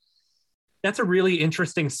think that's a really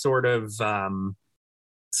interesting sort of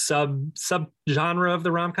sub genre of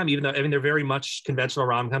the rom-com, even though, they're very much conventional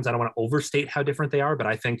rom-coms. I don't want to overstate how different they are, but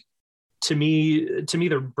I think to me,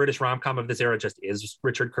 the British rom-com of this era just is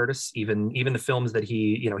Richard Curtis. Even the films that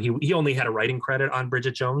he only had a writing credit on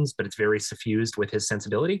Bridget Jones, but it's very suffused with his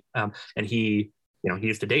sensibility. And he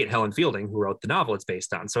used to date Helen Fielding, who wrote the novel it's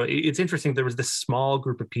based on. So it's interesting. There was this small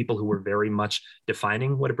group of people who were very much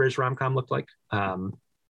defining what a British rom-com looked like.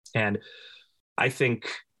 And I think,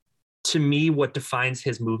 to me, what defines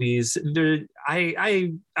his movies,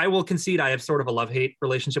 I will concede I have sort of a love-hate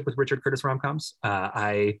relationship with Richard Curtis rom-coms.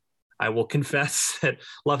 I will confess that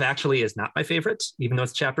Love Actually is not my favorite, even though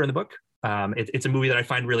it's a chapter in the book. It's a movie that I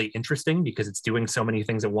find really interesting because it's doing so many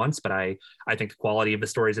things at once, but I think the quality of the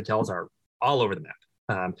stories it tells are all over the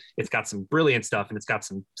map. It's got some brilliant stuff, and it's got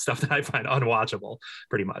some stuff that I find unwatchable,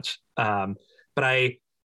 pretty much. But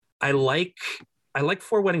I like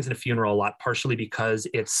Four Weddings and a Funeral a lot, partially because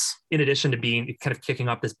it's, in addition to being kind of kicking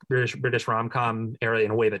up this British rom-com era in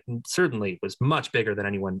a way that certainly was much bigger than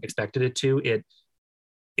anyone expected it to.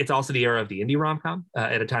 It's also the era of the indie rom-com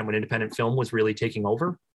at a time when independent film was really taking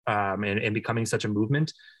over and becoming such a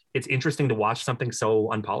movement. It's interesting to watch something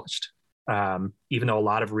so unpolished, even though a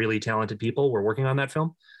lot of really talented people were working on that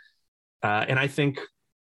film. And I think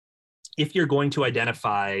if you're going to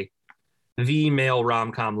identify the male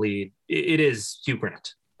rom-com lead, it is Hugh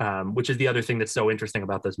Grant, which is the other thing that's so interesting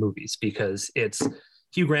about those movies, because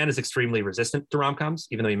Hugh Grant is extremely resistant to rom-coms,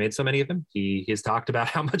 even though he made so many of them. He has talked about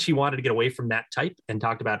how much he wanted to get away from that type, and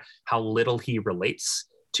talked about how little he relates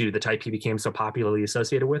to the type he became so popularly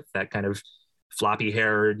associated with, that kind of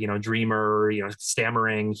floppy-haired, dreamer,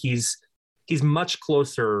 stammering. He's much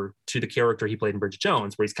closer to the character he played in Bridget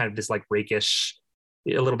Jones, where he's kind of this like rakish,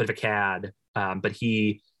 a little bit of a cad, but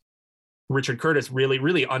Richard Curtis really,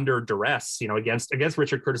 really under duress, against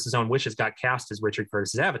Richard Curtis's own wishes, got cast as Richard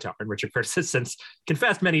Curtis's avatar. And Richard Curtis has since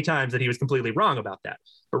confessed many times that he was completely wrong about that.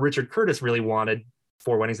 But Richard Curtis really wanted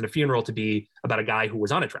Four Weddings and a Funeral to be about a guy who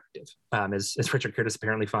was unattractive, as Richard Curtis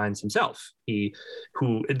apparently finds himself. The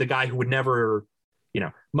guy who would never,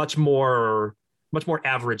 much more much more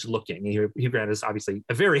average looking. Hugh Grant is obviously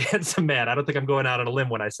a very handsome man. I don't think I'm going out on a limb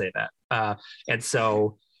when I say that. And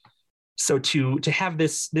so to have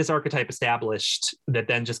this archetype established that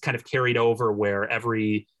then just kind of carried over, where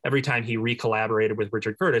every time he re-collaborated with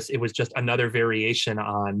Richard Curtis, it was just another variation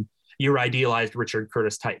on your idealized Richard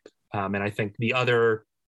Curtis type. And I think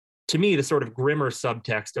to me, the sort of grimmer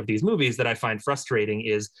subtext of these movies that I find frustrating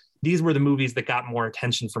is these were the movies that got more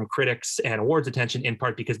attention from critics and awards attention, in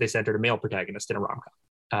part because they centered a male protagonist in a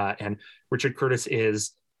rom-com. And Richard Curtis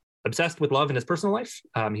is obsessed with love in his personal life.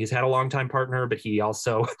 He's had a longtime partner, but he's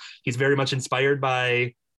very much inspired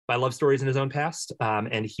by love stories in his own past.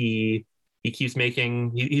 And he keeps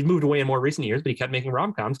making, he's moved away in more recent years, but he kept making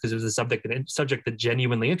rom-coms because it was a subject that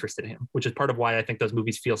genuinely interested him, which is part of why I think those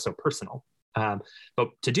movies feel so personal. But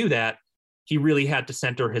to do that, he really had to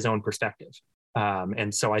center his own perspective.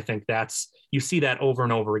 And so I think you see that over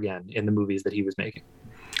and over again in the movies that he was making.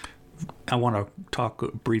 I want to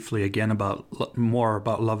talk briefly again more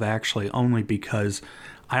about Love Actually, only because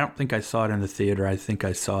I don't think I saw it in the theater. I think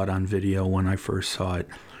I saw it on video when I first saw it.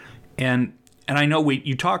 And I know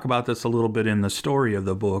you talk about this a little bit in the story of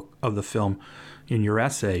the film, in your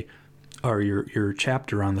essay or your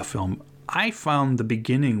chapter on the film. I found the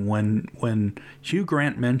beginning when Hugh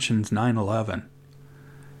Grant mentions 9/11.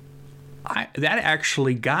 That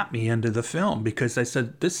actually got me into the film, because I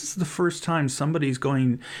said, this is the first time somebody's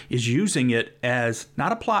is using it as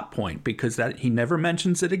not a plot point, because that he never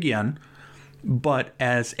mentions it again, but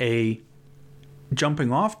as a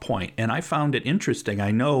jumping off point. And I found it interesting.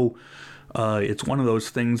 I know it's one of those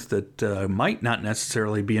things that might not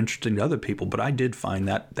necessarily be interesting to other people, but I did find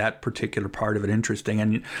that particular part of it interesting.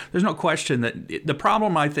 And there's no question that the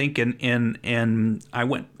problem, I think, and I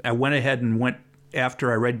went ahead and went,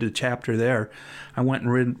 after I read the chapter there, I went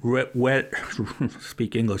and read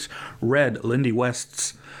Lindy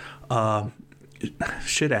West's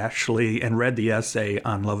Shit Actually, and read the essay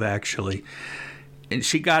on Love Actually. And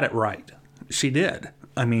she got it right. She did.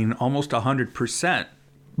 I mean, almost 100%.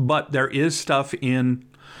 But there is stuff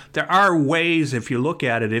there are ways, if you look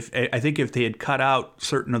at it, I think if they had cut out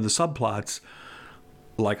certain of the subplots,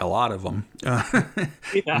 like a lot of them,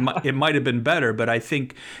 it might have been better. But I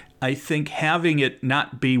think having it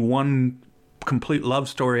not be one complete love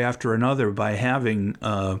story after another, by having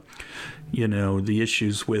the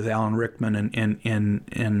issues with Alan Rickman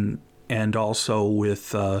and also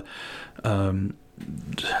with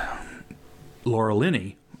Laura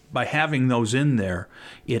Linney, by having those in there,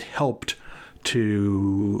 it helped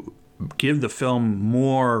to give the film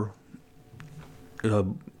more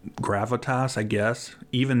gravitas, I guess.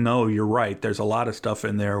 Even though you're right, there's a lot of stuff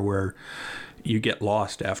in there where you get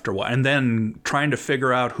lost after a while, and then trying to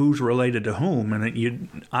figure out who's related to whom.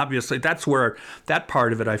 And obviously that's where that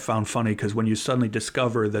part of it I found funny, because when you suddenly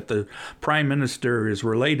discover that the prime minister is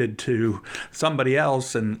related to somebody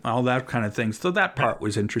else and all that kind of thing. So that part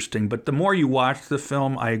was interesting. But the more you watch the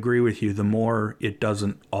film, I agree with you, the more it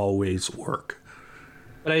doesn't always work.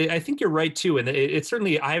 But I think you're right too. And it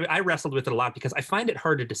certainly, I wrestled with it a lot, because I find it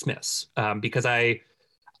hard to dismiss, because I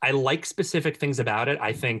like specific things about it.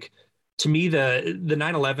 I think, to me, the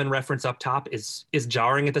 9/11 reference up top is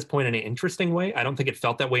jarring at this point in an interesting way. I don't think it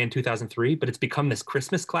felt that way in 2003, but it's become this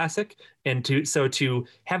Christmas classic. And to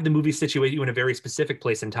have the movie situate you in a very specific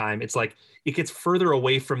place and time, it's like it gets further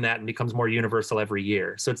away from that and becomes more universal every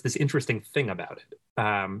year. So it's this interesting thing about it.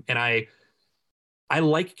 And I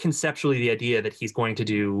like conceptually the idea that he's going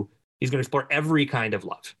to explore every kind of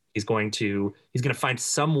love. He's going to find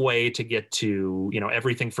some way to get to,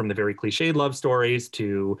 everything from the very cliched love stories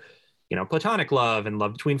to, platonic love and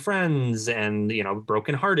love between friends and,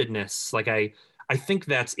 brokenheartedness. Like I think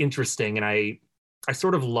that's interesting. And I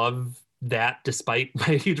sort of love that, despite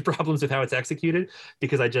my huge problems with how it's executed,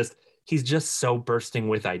 because he's just so bursting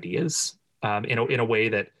with ideas in a way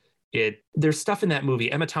that there's stuff in that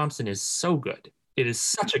movie. Emma Thompson is so good. It is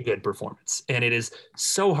such a good performance, and it is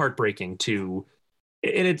so heartbreaking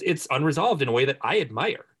and it's unresolved in a way that I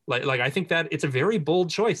admire. Like I think that it's a very bold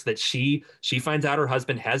choice that she finds out her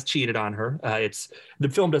husband has cheated on her. The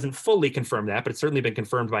film doesn't fully confirm that, but it's certainly been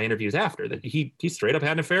confirmed by interviews after that he straight up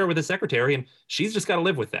had an affair with his secretary, and she's just got to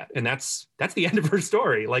live with that. And that's the end of her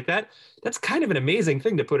story. Like that's kind of an amazing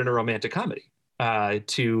thing to put in a romantic comedy.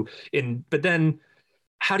 But then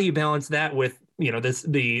how do you balance that with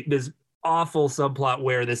this awful subplot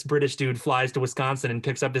where this British dude flies to Wisconsin and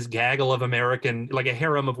picks up this gaggle of American, like a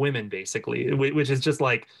harem of women, basically, which is just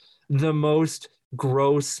like the most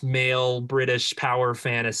gross male British power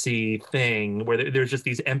fantasy thing, where there's just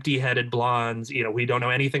these empty-headed blondes, we don't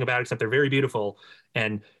know anything about except they're very beautiful,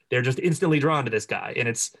 and they're just instantly drawn to this guy.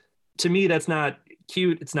 And to me, that's not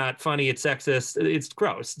cute. It's not funny. It's sexist. It's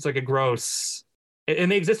gross. It's like a gross,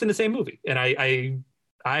 and they exist in the same movie. And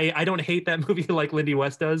I don't hate that movie like Lindy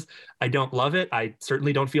West does. I don't love it. I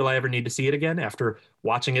certainly don't feel I ever need to see it again after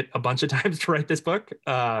watching it a bunch of times to write this book.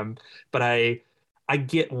 But I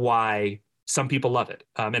get why some people love it.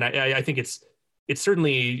 And I think it's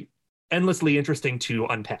certainly endlessly interesting to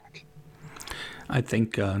unpack. I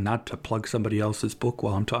think, not to plug somebody else's book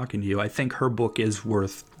while I'm talking to you, I think her book is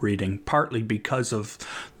worth reading, partly because of,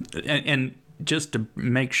 and just to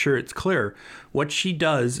make sure it's clear, what she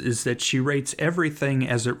does is that she rates everything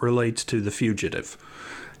as it relates to The Fugitive.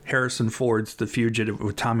 Harrison Ford's The Fugitive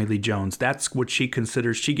with Tommy Lee Jones. That's what she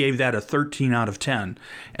considers. She gave that a 13 out of 10.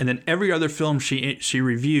 And then every other film she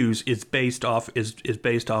reviews is based off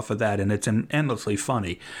of that, and it's endlessly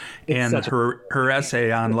funny. And her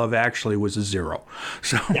essay on Love Actually was a 0.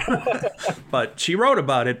 So, but she wrote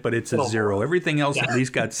about it, but it's a 0. Everything else at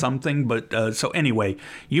least got something. But so anyway,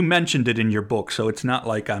 you mentioned it in your book, so it's not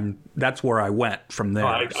like that's where I went from there.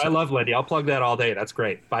 I love Lindy. I'll plug that all day. That's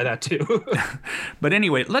great. Buy that too. But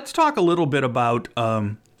anyway, let's talk a little bit about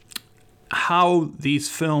how these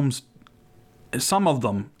films, some of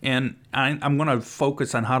them, and I'm going to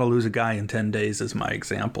focus on How to Lose a Guy in 10 Days as my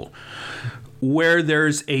example, where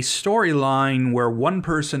there's a storyline where one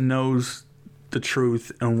person knows the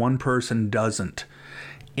truth and one person doesn't.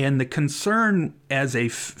 And the concern as a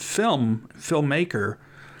filmmaker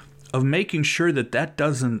of making sure that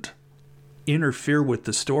doesn't interfere with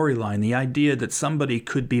the storyline, the idea that somebody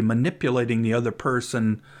could be manipulating the other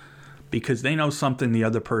person because they know something the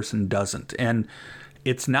other person doesn't. And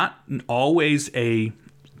it's not always a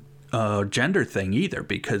gender thing either,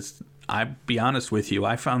 because I'll be honest with you,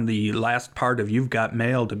 I found the last part of You've Got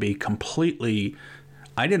Mail to be completely,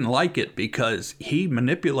 I didn't like it because he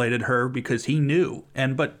manipulated her because he knew.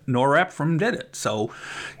 But Nora Ephron did it. So,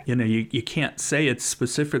 you can't say it's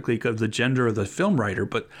specifically of the gender of the film writer,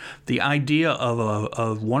 but the idea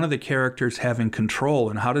of one of the characters having control,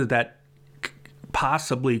 and how did that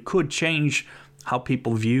possibly could change how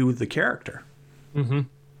people view the character. Mm-hmm.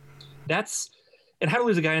 And How to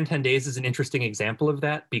Lose a Guy in 10 Days is an interesting example of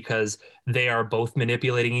that, because they are both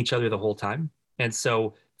manipulating each other the whole time. And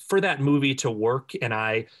so for that movie to work,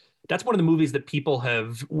 that's one of the movies that people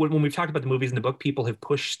have, when we've talked about the movies in the book, people have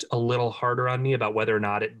pushed a little harder on me about whether or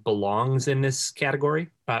not it belongs in this category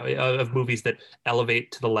of movies that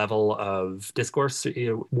elevate to the level of discourse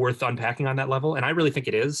worth unpacking on that level. And I really think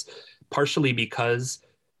it is, partially because,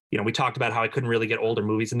 we talked about how I couldn't really get older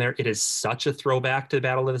movies in there. It is such a throwback to the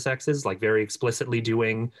Battle of the Sexes, like very explicitly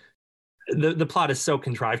doing, the plot is so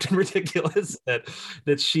contrived and ridiculous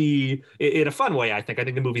that she, in a fun way, I think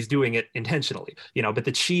the movie's doing it intentionally, but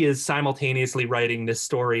that she is simultaneously writing this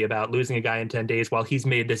story about losing a guy in 10 days while he's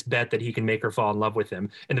made this bet that he can make her fall in love with him,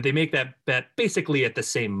 and that they make that bet basically at the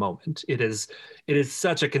same moment. It is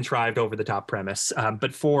such a contrived, over the top premise.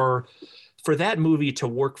 But for that movie to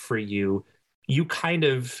work for you, kind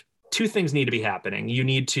of, two things need to be happening. You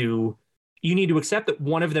need to accept that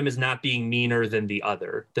one of them is not being meaner than the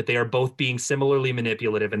other, that they are both being similarly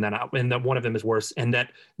manipulative, and that one of them is worse, and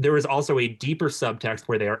that there is also a deeper subtext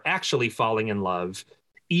where they are actually falling in love,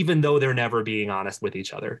 even though they're never being honest with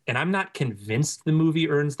each other. And I'm not convinced the movie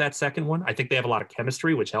earns that second one. I think they have a lot of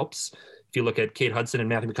chemistry, which helps. If you look at Kate Hudson and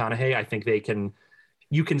Matthew McConaughey, I think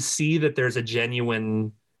you can see that there's a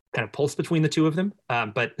genuine kind of pulse between the two of them.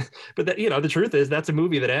 But that, the truth is that's a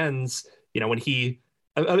movie that ends, when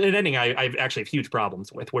an ending I actually have huge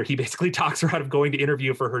problems with, where he basically talks her out of going to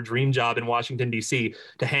interview for her dream job in Washington, D.C.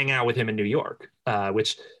 to hang out with him in New York,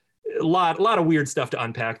 which a lot of weird stuff to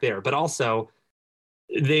unpack there. But also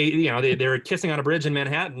they're kissing on a bridge in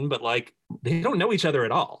Manhattan, but they don't know each other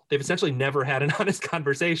at all. They've essentially never had an honest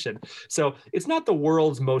conversation. So it's not the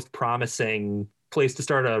world's most promising place to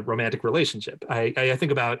start a romantic relationship. I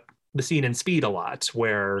think about the scene in Speed a lot,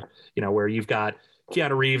 where you've got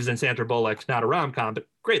Keanu Reeves and Sandra Bullock, not a rom-com, but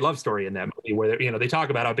great love story in that movie, where they talk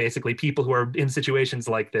about how basically people who are in situations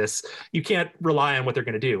like this, you can't rely on what they're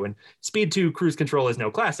going to do. And Speed 2 Cruise Control is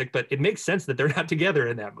no classic, but it makes sense that they're not together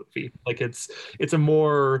in that movie. There's a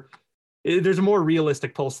more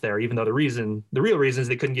realistic pulse there, even though the real reason is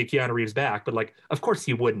they couldn't get Keanu Reeves back. But of course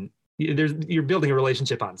you wouldn't. You're building a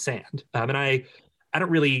relationship on sand. And I don't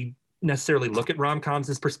really necessarily look at rom-coms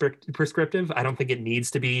as prescriptive. I don't think it needs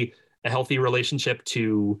to be a healthy relationship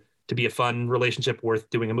to be a fun relationship worth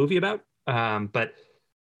doing a movie about. But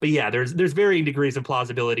yeah, there's varying degrees of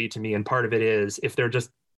plausibility to me. And part of it is, if they're just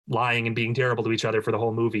lying and being terrible to each other for the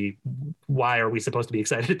whole movie, why are we supposed to be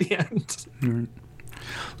excited at the end? Mm-hmm.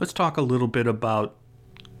 Let's talk a little bit about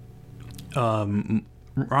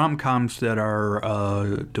rom-coms that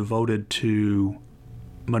are devoted to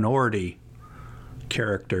minority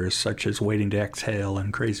characters, such as Waiting to Exhale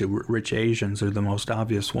and Crazy Rich Asians, are the most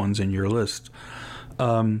obvious ones in your list.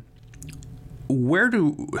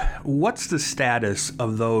 What's the status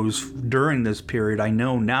of those during this period? I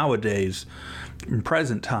know nowadays, in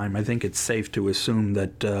present time, I think it's safe to assume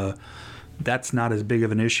that that's not as big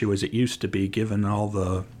of an issue as it used to be, given all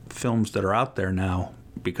the films that are out there now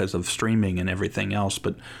because of streaming and everything else.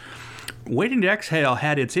 But Waiting to Exhale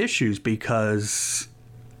had its issues because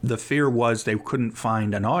the fear was they couldn't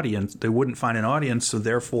find an audience. They wouldn't find an audience, so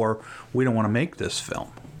therefore we don't want to make this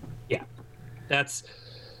film. Yeah, that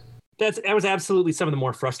was absolutely some of the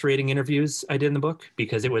more frustrating interviews I did in the book,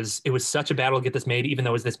 because it was such a battle to get this made, even though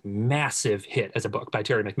it was this massive hit as a book by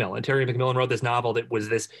Terry McMillan. Terry McMillan wrote this novel that was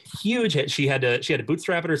this huge hit. She had to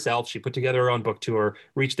bootstrap it herself. She put together her own book tour,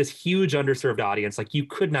 reached this huge underserved audience. Like, you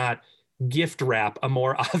could not gift wrap a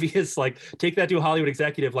more obvious, like, take that to a Hollywood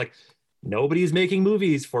executive, like, nobody's making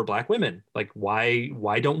movies for Black women. Like, why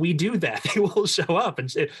don't we do that? They will show up,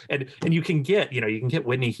 and you can get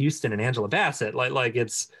Whitney Houston and Angela Bassett. Like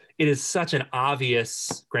it is such an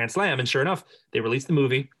obvious grand slam. And sure enough, they released the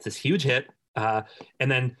movie. It's this huge hit, and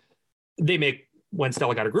then they make When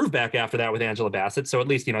Stella Got Her Groove Back after that with Angela Bassett. So at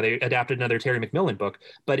least they adapted another Terry McMillan book.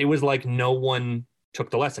 But it was like no one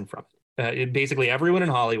took the lesson from it. Basically, everyone in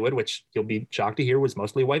Hollywood, which you'll be shocked to hear was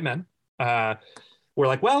mostly white men, we're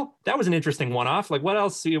like, well, that was an interesting one-off. Like, what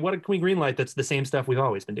else? What can we greenlight that's the same stuff we've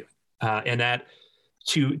always been doing? And that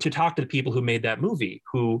to talk to the people who made that movie,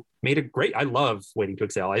 who made a great. I love Waiting to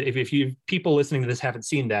Exhale. If you people listening to this haven't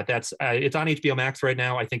seen that, it's on HBO Max right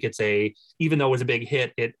now. I think even though it was a big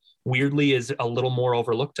hit, it weirdly is a little more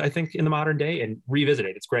overlooked, I think, in the modern day, and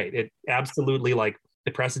revisited. It's great. It absolutely, like,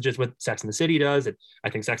 it presages what Sex and the City does. I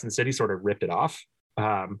think Sex and the City sort of ripped it off,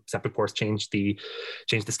 except of course changed the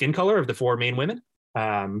skin color of the four main women.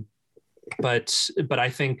 But I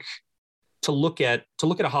think to look at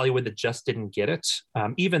a Hollywood that just didn't get it,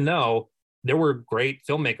 even though there were great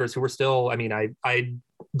filmmakers who were still, I mean, I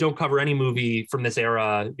don't cover any movie from this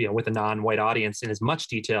era, with a non-white audience in as much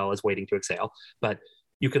detail as Waiting to Exhale, but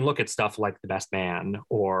you can look at stuff like The Best Man,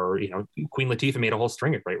 or, Queen Latifah made a whole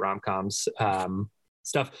string of great rom-coms,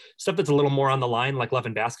 stuff that's a little more on the line, like Love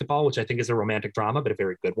and Basketball, which I think is a romantic drama, but a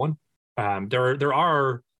very good one. There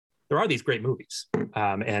are these great movies,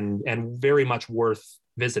 and very much worth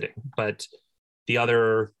visiting. But the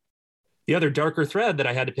other darker thread that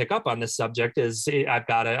I had to pick up on this subject is I've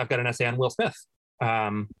got an essay on Will Smith,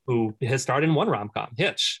 who has starred in one rom-com,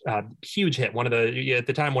 Hitch, huge hit, at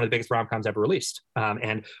the time one of the biggest rom-coms ever released.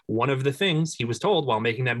 And one of the things he was told while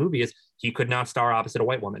making that movie is he could not star opposite a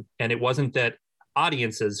white woman. And it wasn't that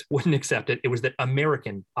audiences wouldn't accept it; it was that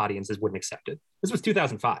American audiences wouldn't accept it. This was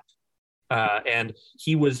 2005. And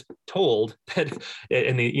he was told that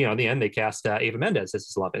in the end they cast Eva Mendes as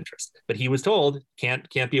his love interest, but he was told can't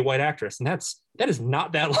be a white actress, and that is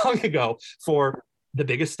not that long ago for the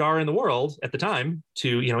biggest star in the world at the time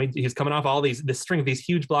to he's coming off this string of these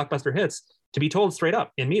huge blockbuster hits, to be told straight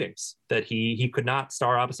up in meetings that he could not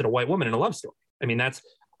star opposite a white woman in a love story. I mean,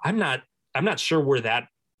 I'm not sure we're that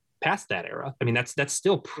past that era. I mean, that's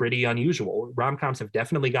still pretty unusual. Rom-coms have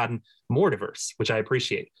definitely gotten more diverse, which I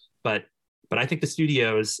appreciate, but I think the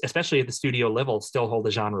studios, especially at the studio level, still hold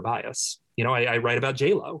a genre bias. I write about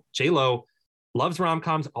J-Lo. J-Lo loves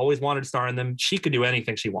rom-coms, always wanted to star in them. She could do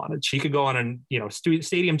anything she wanted. She could go on a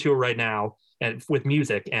stadium tour right now with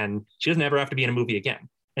music, and she doesn't ever have to be in a movie again.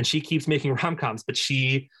 And she keeps making rom-coms, but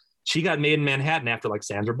she got made in Manhattan after, like,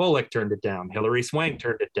 Sandra Bullock turned it down. Hilary Swank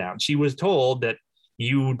turned it down. She was told that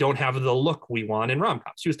you don't have the look we want in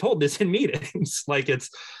rom-coms. She was told this in meetings. Like,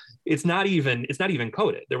 it's not even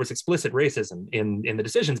coded. There was explicit racism in the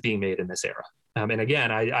decisions being made in this era. And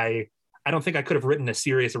again, I don't think I could have written a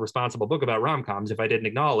serious or responsible book about rom-coms if I didn't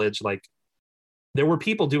acknowledge, like, there were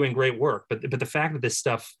people doing great work, but the fact that this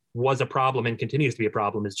stuff was a problem and continues to be a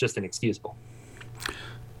problem is just inexcusable.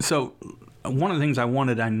 So one of the things I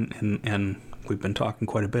wanted, and we've been talking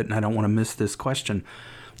quite a bit, and I don't want to miss this question.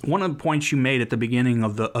 One of the points you made at the beginning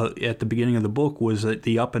of the book was that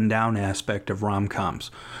the up and down aspect of rom-coms.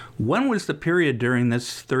 When was the period during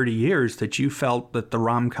this 30 years that you felt that the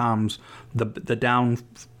rom-coms, the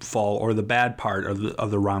downfall or the bad part of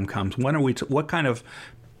the rom-coms? What kind of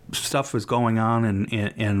stuff was going on,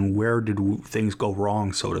 and where did things go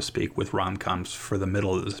wrong, so to speak, with rom-coms for the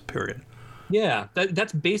middle of this period? Yeah,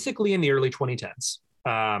 that's basically in the early 2010s,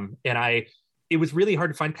 and it was really hard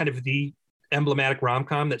to find kind of the emblematic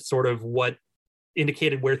rom-com that's sort of what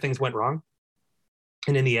indicated where things went wrong.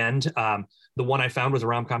 And in the end, the one I found was a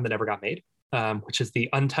rom-com that never got made, which is the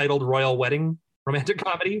Untitled Royal Wedding romantic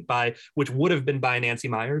comedy which would have been by Nancy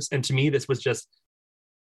Meyers. And to me, this was just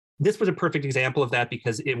this was a perfect example of that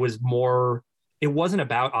because it wasn't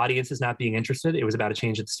about audiences not being interested. It was about a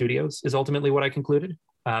change at the studios is ultimately what I concluded.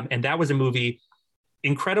 And that was a movie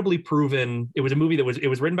incredibly proven. It was a movie it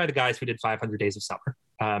was written by the guys who did 500 Days of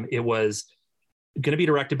Summer. It was going to be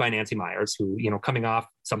directed by Nancy Meyers, who, coming off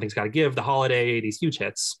Something's Gotta Give, The Holiday, these huge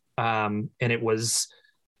hits. And it was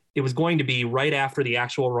going to be right after the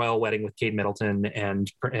actual royal wedding with Kate Middleton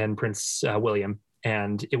and Prince William.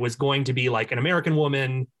 And it was going to be like an American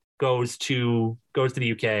woman goes to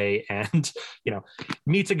the UK and,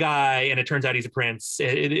 meets a guy, and it turns out he's a prince.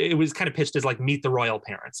 It was kind of pitched as like Meet the Royal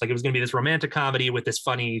Parents. Like it was going to be this romantic comedy with this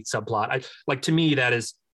funny subplot. To me, it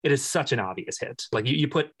is such an obvious hit. Like you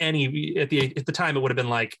put any at the time, it would have been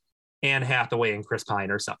like Anne Hathaway and Chris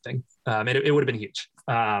Pine or something. It would have been huge.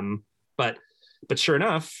 But sure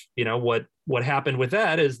enough, what happened with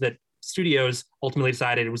that is that studios ultimately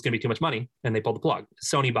decided it was going to be too much money, and they pulled the plug.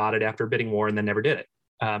 Sony bought it after a bidding war and then never did it.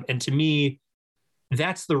 And to me,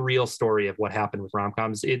 that's the real story of what happened with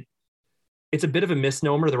rom-coms. It's a bit of a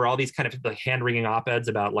misnomer. There were all these kind of like hand-wringing op-eds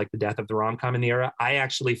about like the death of the rom-com in the era. I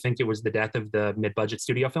actually think it was the death of the mid-budget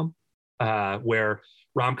studio film, where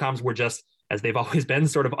rom-coms were just, as they've always been,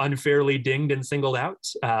 sort of unfairly dinged and singled out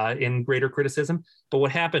in greater criticism. But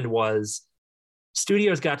what happened was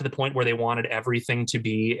studios got to the point where they wanted everything to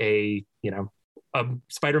be a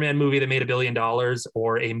Spider-Man movie that made $1 billion,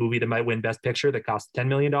 or a movie that might win Best Picture that cost $10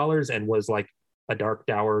 million and was like a dark,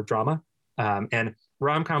 dour drama. And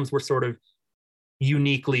rom-coms were sort of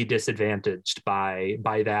uniquely disadvantaged by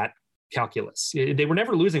that calculus. They were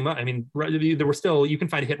never losing money. I mean, there were still, you can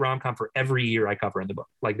find a hit rom-com for every year I cover in the book.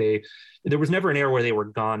 Like there was never an era where they were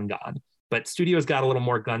gone. But studios got a little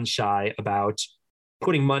more gun shy about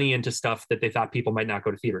putting money into stuff that they thought people might not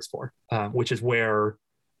go to theaters for, which is where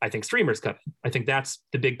I think streamers come in. I think that's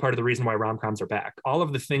the big part of the reason why rom-coms are back. All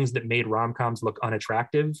of the things that made rom-coms look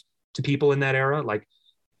unattractive to people in that era, like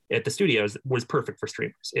at the studios, was perfect for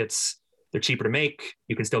streamers. They're cheaper to make.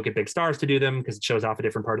 You can still get big stars to do them because it shows off a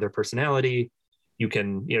different part of their personality. You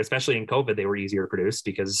can, especially in COVID, they were easier to produce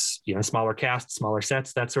because, smaller casts, smaller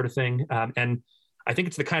sets, that sort of thing. And I think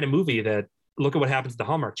it's the kind of movie that, look at what happens to the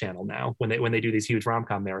Hallmark Channel now when they do these huge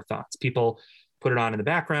rom-com marathons. People put it on in the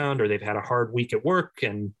background, or they've had a hard week at work,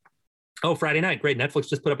 and Friday night, great, Netflix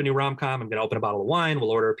just put up a new rom-com. I'm going to open a bottle of wine.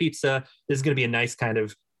 We'll order a pizza. This is going to be a nice kind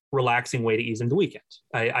of relaxing way to ease into the weekend.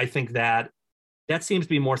 I think that seems to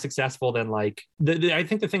be more successful than like, I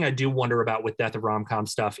think the thing I do wonder about with death of rom-com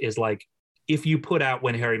stuff is like, if you put out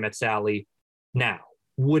When Harry Met Sally now,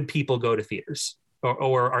 would people go to theaters?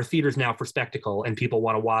 Or are theaters now for spectacle and people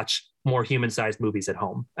want to watch more human-sized movies at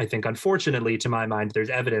home? I think, unfortunately, to my mind,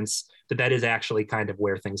 there's evidence that is actually kind of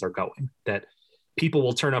where things are going, that people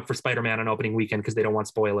will turn up for Spider-Man on opening weekend because they don't want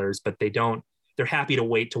spoilers, but they're happy to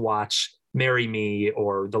wait to watch Marry Me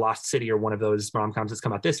or The Lost City or one of those rom-coms that's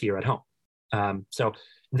come out this year at home. So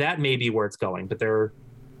that may be where it's going, but they're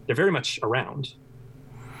very much around.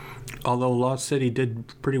 Although Lost City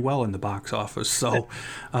did pretty well in the box office. So,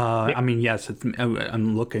 I mean, yes,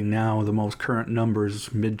 I'm looking now, the most current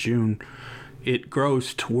numbers, mid-June, it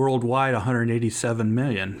grossed worldwide $187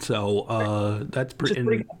 million. So that's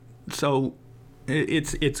pretty. So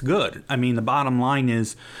it's good. I mean, the bottom line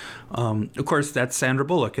is, of course, that's Sandra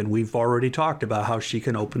Bullock, and we've already talked about how she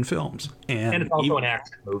can open films. And it's also an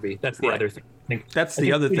action movie. That's the other thing. That's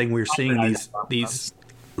the other thing. We're seeing these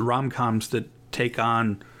rom-coms that take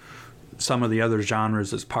on some of the other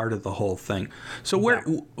genres as part of the whole thing. So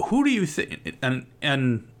who do you think,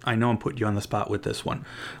 and I know I'm putting you on the spot with this one,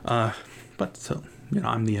 but so,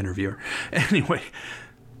 I'm the interviewer. Anyway,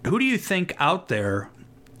 who do you think out there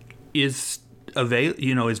is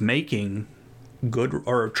making good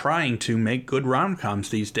or trying to make good rom-coms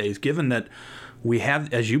these days, given that we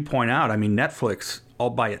have, as you point out, I mean, Netflix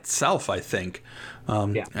all by itself, I think.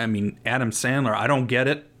 I mean, Adam Sandler, I don't get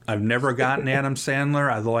it. I've never gotten Adam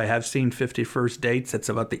Sandler, although I have seen 50 First Dates. That's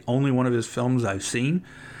about the only one of his films I've seen.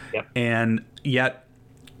 Yep. And yet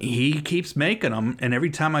he keeps making them. And every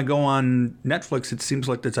time I go on Netflix, it seems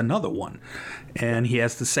like there's another one. And he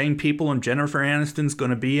has the same people, and Jennifer Aniston's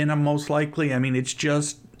going to be in them most likely. I mean, it's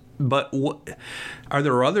just, but are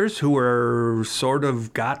there others who are sort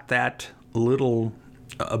of got that little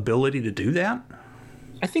ability to do that?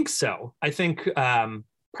 I think so. I think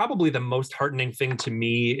probably the most heartening thing to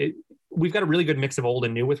me, we've got a really good mix of old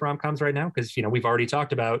and new with rom-coms right now, because we've already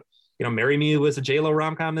talked about, Marry Me was a J-Lo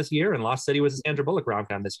rom-com this year, and Lost City was a Sandra Bullock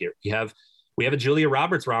rom-com this year. We have a Julia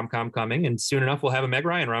Roberts rom-com coming, and soon enough we'll have a Meg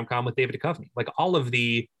Ryan rom-com with David Duchovny. Like all of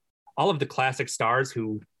the classic stars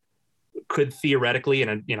who could theoretically,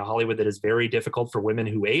 in a Hollywood that is very difficult for women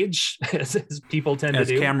who age, as people tend to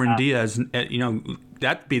do. Cameron Diaz,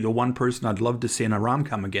 that'd be the one person I'd love to see in a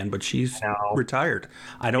rom-com again, but she's retired.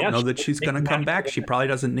 I don't know that she's going to come back. She probably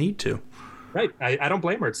doesn't need to. Right. I don't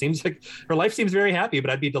blame her. It seems like her life seems very happy, but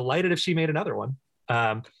I'd be delighted if she made another one.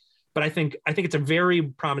 But I think it's a very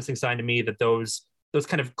promising sign to me that those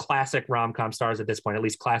kind of classic rom-com stars at this point, at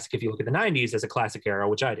least classic if you look at the 90s as a classic era,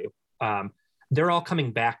 which I do, they're all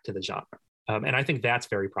coming back to the genre. And I think that's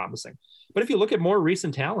very promising. But if you look at more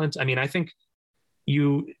recent talent, I mean, I think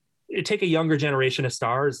you take a younger generation of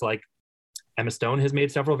stars, like Emma Stone has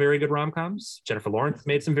made several very good rom-coms. Jennifer Lawrence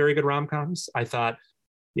made some very good rom-coms. I thought,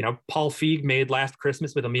 Paul Feig made Last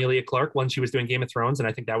Christmas with Emilia Clarke when she was doing Game of Thrones, and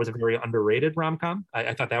I think that was a very underrated rom-com.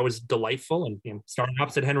 I thought that was delightful, and starring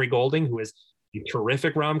opposite Henry Golding, who is a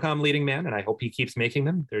terrific rom-com leading man, and I hope he keeps making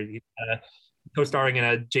them. They're co-starring in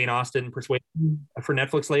a Jane Austen Persuasion for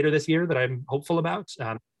Netflix later this year that I'm hopeful about,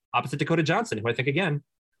 opposite Dakota Johnson, who I think, again,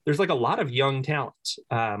 there's like a lot of young talent.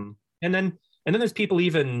 And then there's people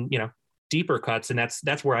even, deeper cuts, and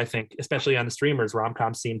that's where I think, especially on the streamers,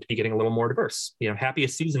 rom-coms seem to be getting a little more diverse.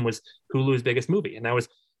 Happiest Season was Hulu's biggest movie, and that was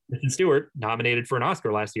Kristen Stewart, nominated for an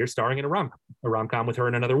Oscar last year, starring in a rom-com with her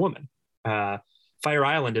and another woman. Fire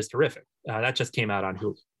Island is terrific. That just came out on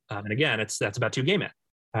Hulu, and again, that's about two gay men.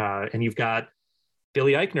 And you've got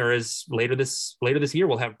Billy Eichner is later this year.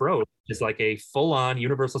 We'll have Bros, is like a full-on,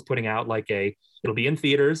 Universal's putting out it'll be in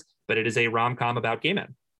theaters, but it is a rom-com about gay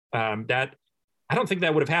men. That I don't think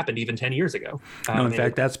that would have happened even 10 years ago. No, in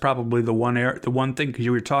fact, that's probably the one thing, because we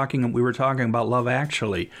were talking about Love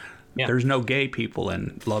Actually. Yeah. There's no gay people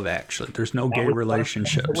in Love Actually. There's no gay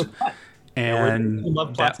relationships. And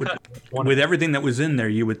with everything that was in there,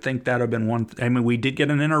 you would think that would have been one. I mean, we did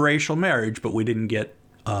get an interracial marriage, but we didn't get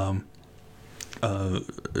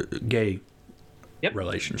gay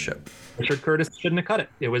relationship. Richard Curtis shouldn't have cut it.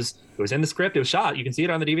 It was in the script. It was shot. You can see it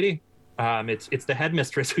on the DVD. It's the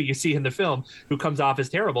headmistress who you see in the film who comes off as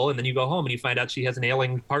terrible, and then you go home and you find out she has an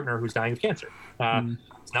ailing partner who's dying of cancer.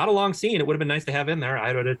 It's not a long scene. It would have been nice to have in there.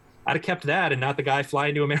 I'd have kept that and not the guy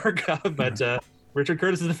flying to America. But Richard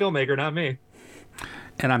Curtis is the filmmaker, not me.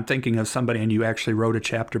 And I'm thinking of somebody, and you actually wrote a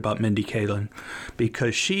chapter about Mindy Kaling,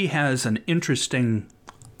 because she has an interesting.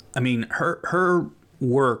 I mean, her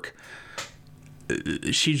work.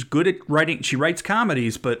 She's good at writing. She writes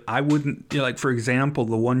comedies, but I wouldn't like, for example,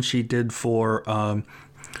 the one she did for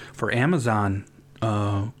Amazon.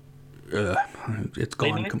 It's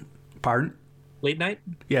gone. Pardon? Late Night.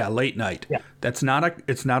 Yeah, Late Night. Yeah. It's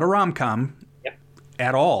not a rom-com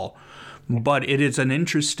at all, but it is an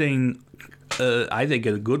interesting. I think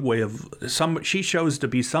a good way of she shows to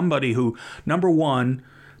be somebody who, number one,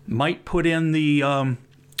 might put in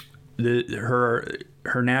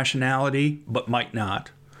her nationality, but might not,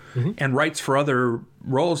 and writes for other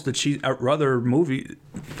roles other movie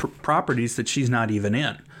properties that she's not even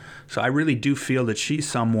in. So I really do feel that she's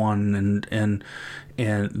someone and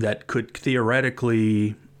that could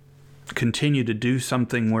theoretically continue to do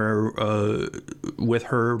something where with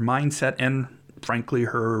her mindset and frankly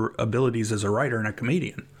her abilities as a writer and a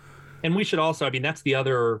comedian. And we should also, I mean, that's the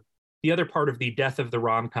other part of the death of the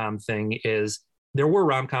rom-com thing is. There were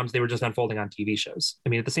rom-coms, they were just unfolding on TV shows. I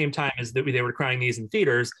mean, at the same time as they were crying these in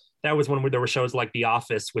theaters, that was when there were shows like The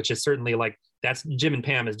Office, which is certainly that's Jim and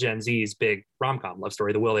Pam is Gen Z's big rom-com love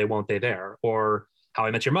story, The Will They Won't They There, or How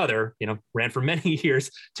I Met Your Mother, ran for many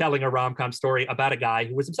years telling a rom-com story about a guy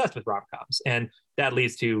who was obsessed with rom-coms. And that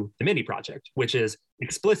leads to The Mindy Project, which is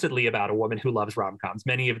explicitly about a woman who loves rom-coms.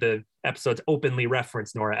 Many of the episodes openly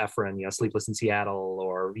reference Nora Ephron, Sleepless in Seattle,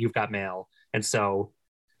 or You've Got Mail. And so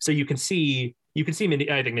you can see Mindy.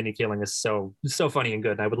 I think Mindy Kaling is so funny and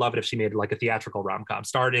good. And I would love it if she made a theatrical rom-com,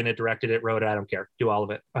 starred in it, directed it, wrote it. I don't care, do all of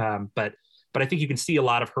it. But I think you can see a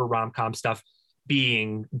lot of her rom-com stuff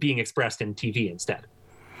being expressed in TV instead.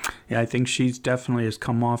 Yeah, I think she's definitely has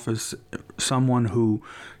come off as someone who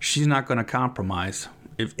she's not going to compromise.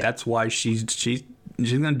 That's why she's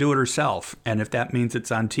going to do it herself. And if that means it's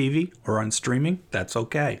on TV or on streaming, that's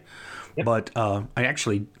okay. Yep. But I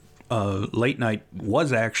actually. Late Night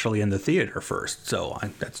was actually in the theater first, so I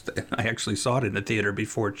actually saw it in the theater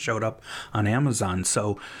before it showed up on Amazon.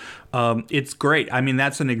 So it's great. I mean,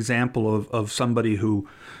 that's an example of somebody who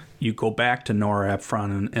you go back to Nora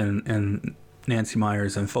Ephron and Nancy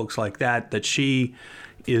Meyers and folks like that she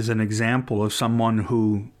is an example of someone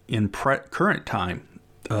who in current time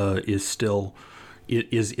is still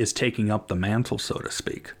is taking up the mantle, so to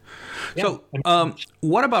speak. Yeah. So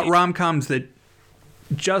what about rom-coms that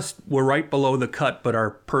just were right below the cut, but are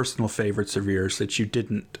personal favorites of yours that you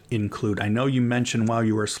didn't include? I know you mentioned While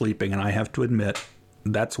You Were Sleeping, and I have to admit,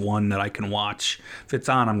 that's one that I can watch. If it's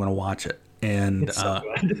on, I'm going to watch it. And It's so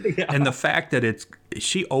good. Yeah. and the fact that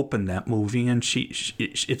she opened that movie and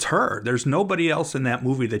it's her. There's nobody else in that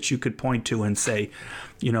movie that you could point to and say,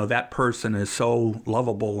 that person is so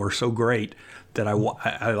lovable or so great that I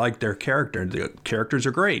like their character. The characters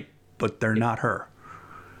are great, but they're not her.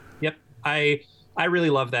 Yep. I really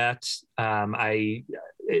love that. I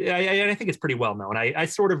think it's pretty well known. I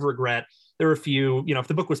sort of regret there are a few, if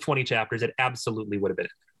the book was 20 chapters, it absolutely would have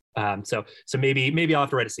been. So maybe I'll have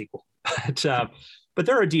to write a sequel. But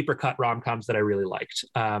there are deeper cut rom-coms that I really liked.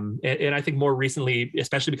 And I think more recently,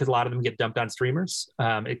 especially because a lot of them get dumped on streamers,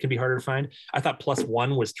 it can be harder to find. I thought Plus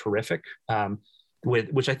One was terrific,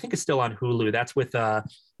 which I think is still on Hulu. That's with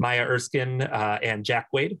Maya Erskine and Jack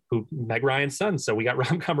Quaid, who Meg Ryan's son. So we got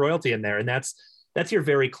rom-com royalty in there. And that's your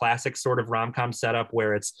very classic sort of rom-com setup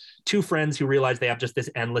where it's two friends who realize they have just this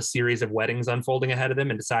endless series of weddings unfolding ahead of them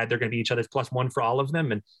and decide they're going to be each other's plus one for all of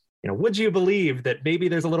them. And, would you believe that maybe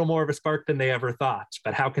there's a little more of a spark than they ever thought,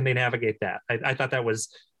 but how can they navigate that? I thought that was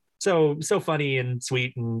so funny and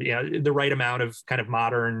sweet and the right amount of kind of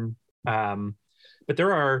modern. But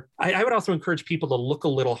I would also encourage people to look a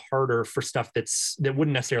little harder for stuff that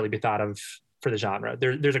wouldn't necessarily be thought of for the genre.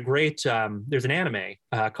 There's a great, there's an anime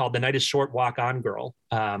called The Night is Short, Walk On Girl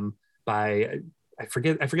by, I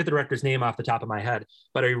forget the director's name off the top of my head,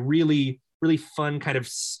 but a really fun kind of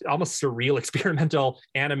almost surreal experimental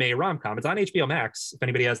anime rom-com. It's on HBO Max, if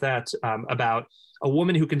anybody has that, about a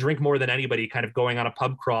woman who can drink more than anybody kind of going on a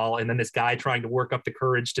pub crawl, and then this guy trying to work up the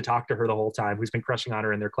courage to talk to her the whole time who's been crushing on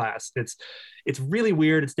her in their class. It's really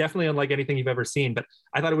weird. It's definitely unlike anything you've ever seen, but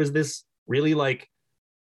I thought it was this really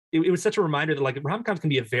it was such a reminder that rom-coms can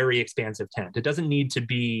be a very expansive tent. It doesn't need to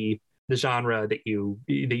be the genre that you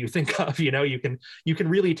think of. You can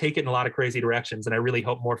really take it in a lot of crazy directions, and I really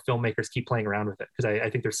hope more filmmakers keep playing around with it because I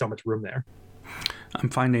think there's so much room there. I'm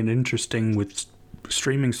finding it interesting with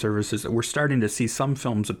streaming services that we're starting to see some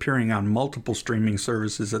films appearing on multiple streaming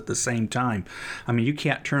services at the same time. I mean, you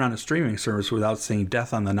can't turn on a streaming service without seeing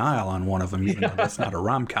Death on the Nile on one of them, even though that's not a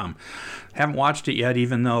rom-com. Haven't watched it yet,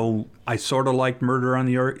 even though I sort of liked Murder on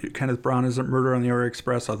the Kenneth Branagh's Murder on the Orient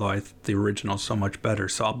Express, although the original is so much better.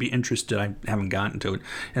 So I'll be interested. I haven't gotten to it.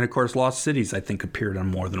 And of course, Lost Cities, I think, appeared on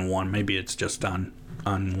more than one. Maybe it's just on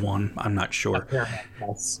one. I'm not sure.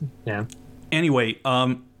 Yeah. Anyway,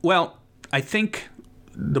 well, I think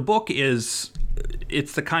the book it's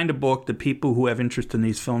the kind of book that people who have interest in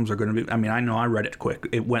these films are going to be. I mean, I know I read it quick.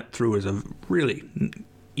 It went through as a really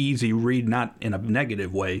easy read, not in a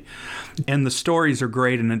negative way. And the stories are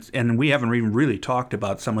great. And we haven't even really talked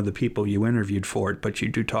about some of the people you interviewed for it, but you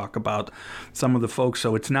do talk about some of the folks.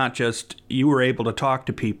 So it's not just you were able to talk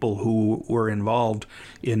to people who were involved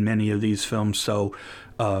in many of these films. So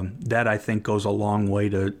that I think goes a long way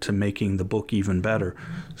to making the book even better.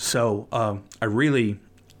 So I really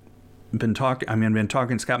been talking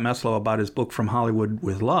to Scott Meslow about his book From Hollywood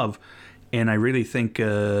with Love, and I really think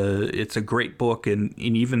it's a great book. And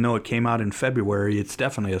even though it came out in February, it's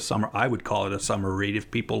definitely I would call it a summer read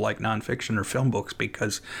if people like nonfiction or film books,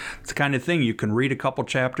 because it's the kind of thing you can read a couple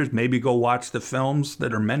chapters, maybe go watch the films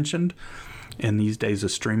that are mentioned. And these days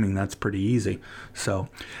of streaming, that's pretty easy. So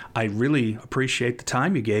I really appreciate the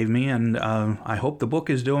time you gave me, and I hope the book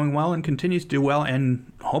is doing well and continues to do well,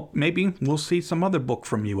 and hope maybe we'll see some other book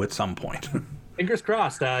from you at some point. Fingers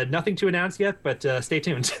crossed. Nothing to announce yet, but stay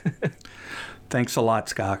tuned. Thanks a lot,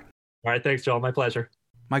 Scott. All right, thanks, Joel. My pleasure.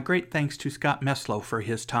 My great thanks to Scott Meslow for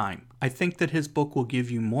his time. I think that his book will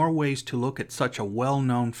give you more ways to look at such a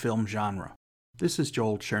well-known film genre. This is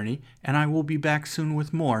Joel Cherney, and I will be back soon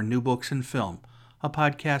with more New Books in Film, a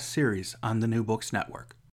podcast series on the New Books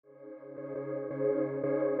Network.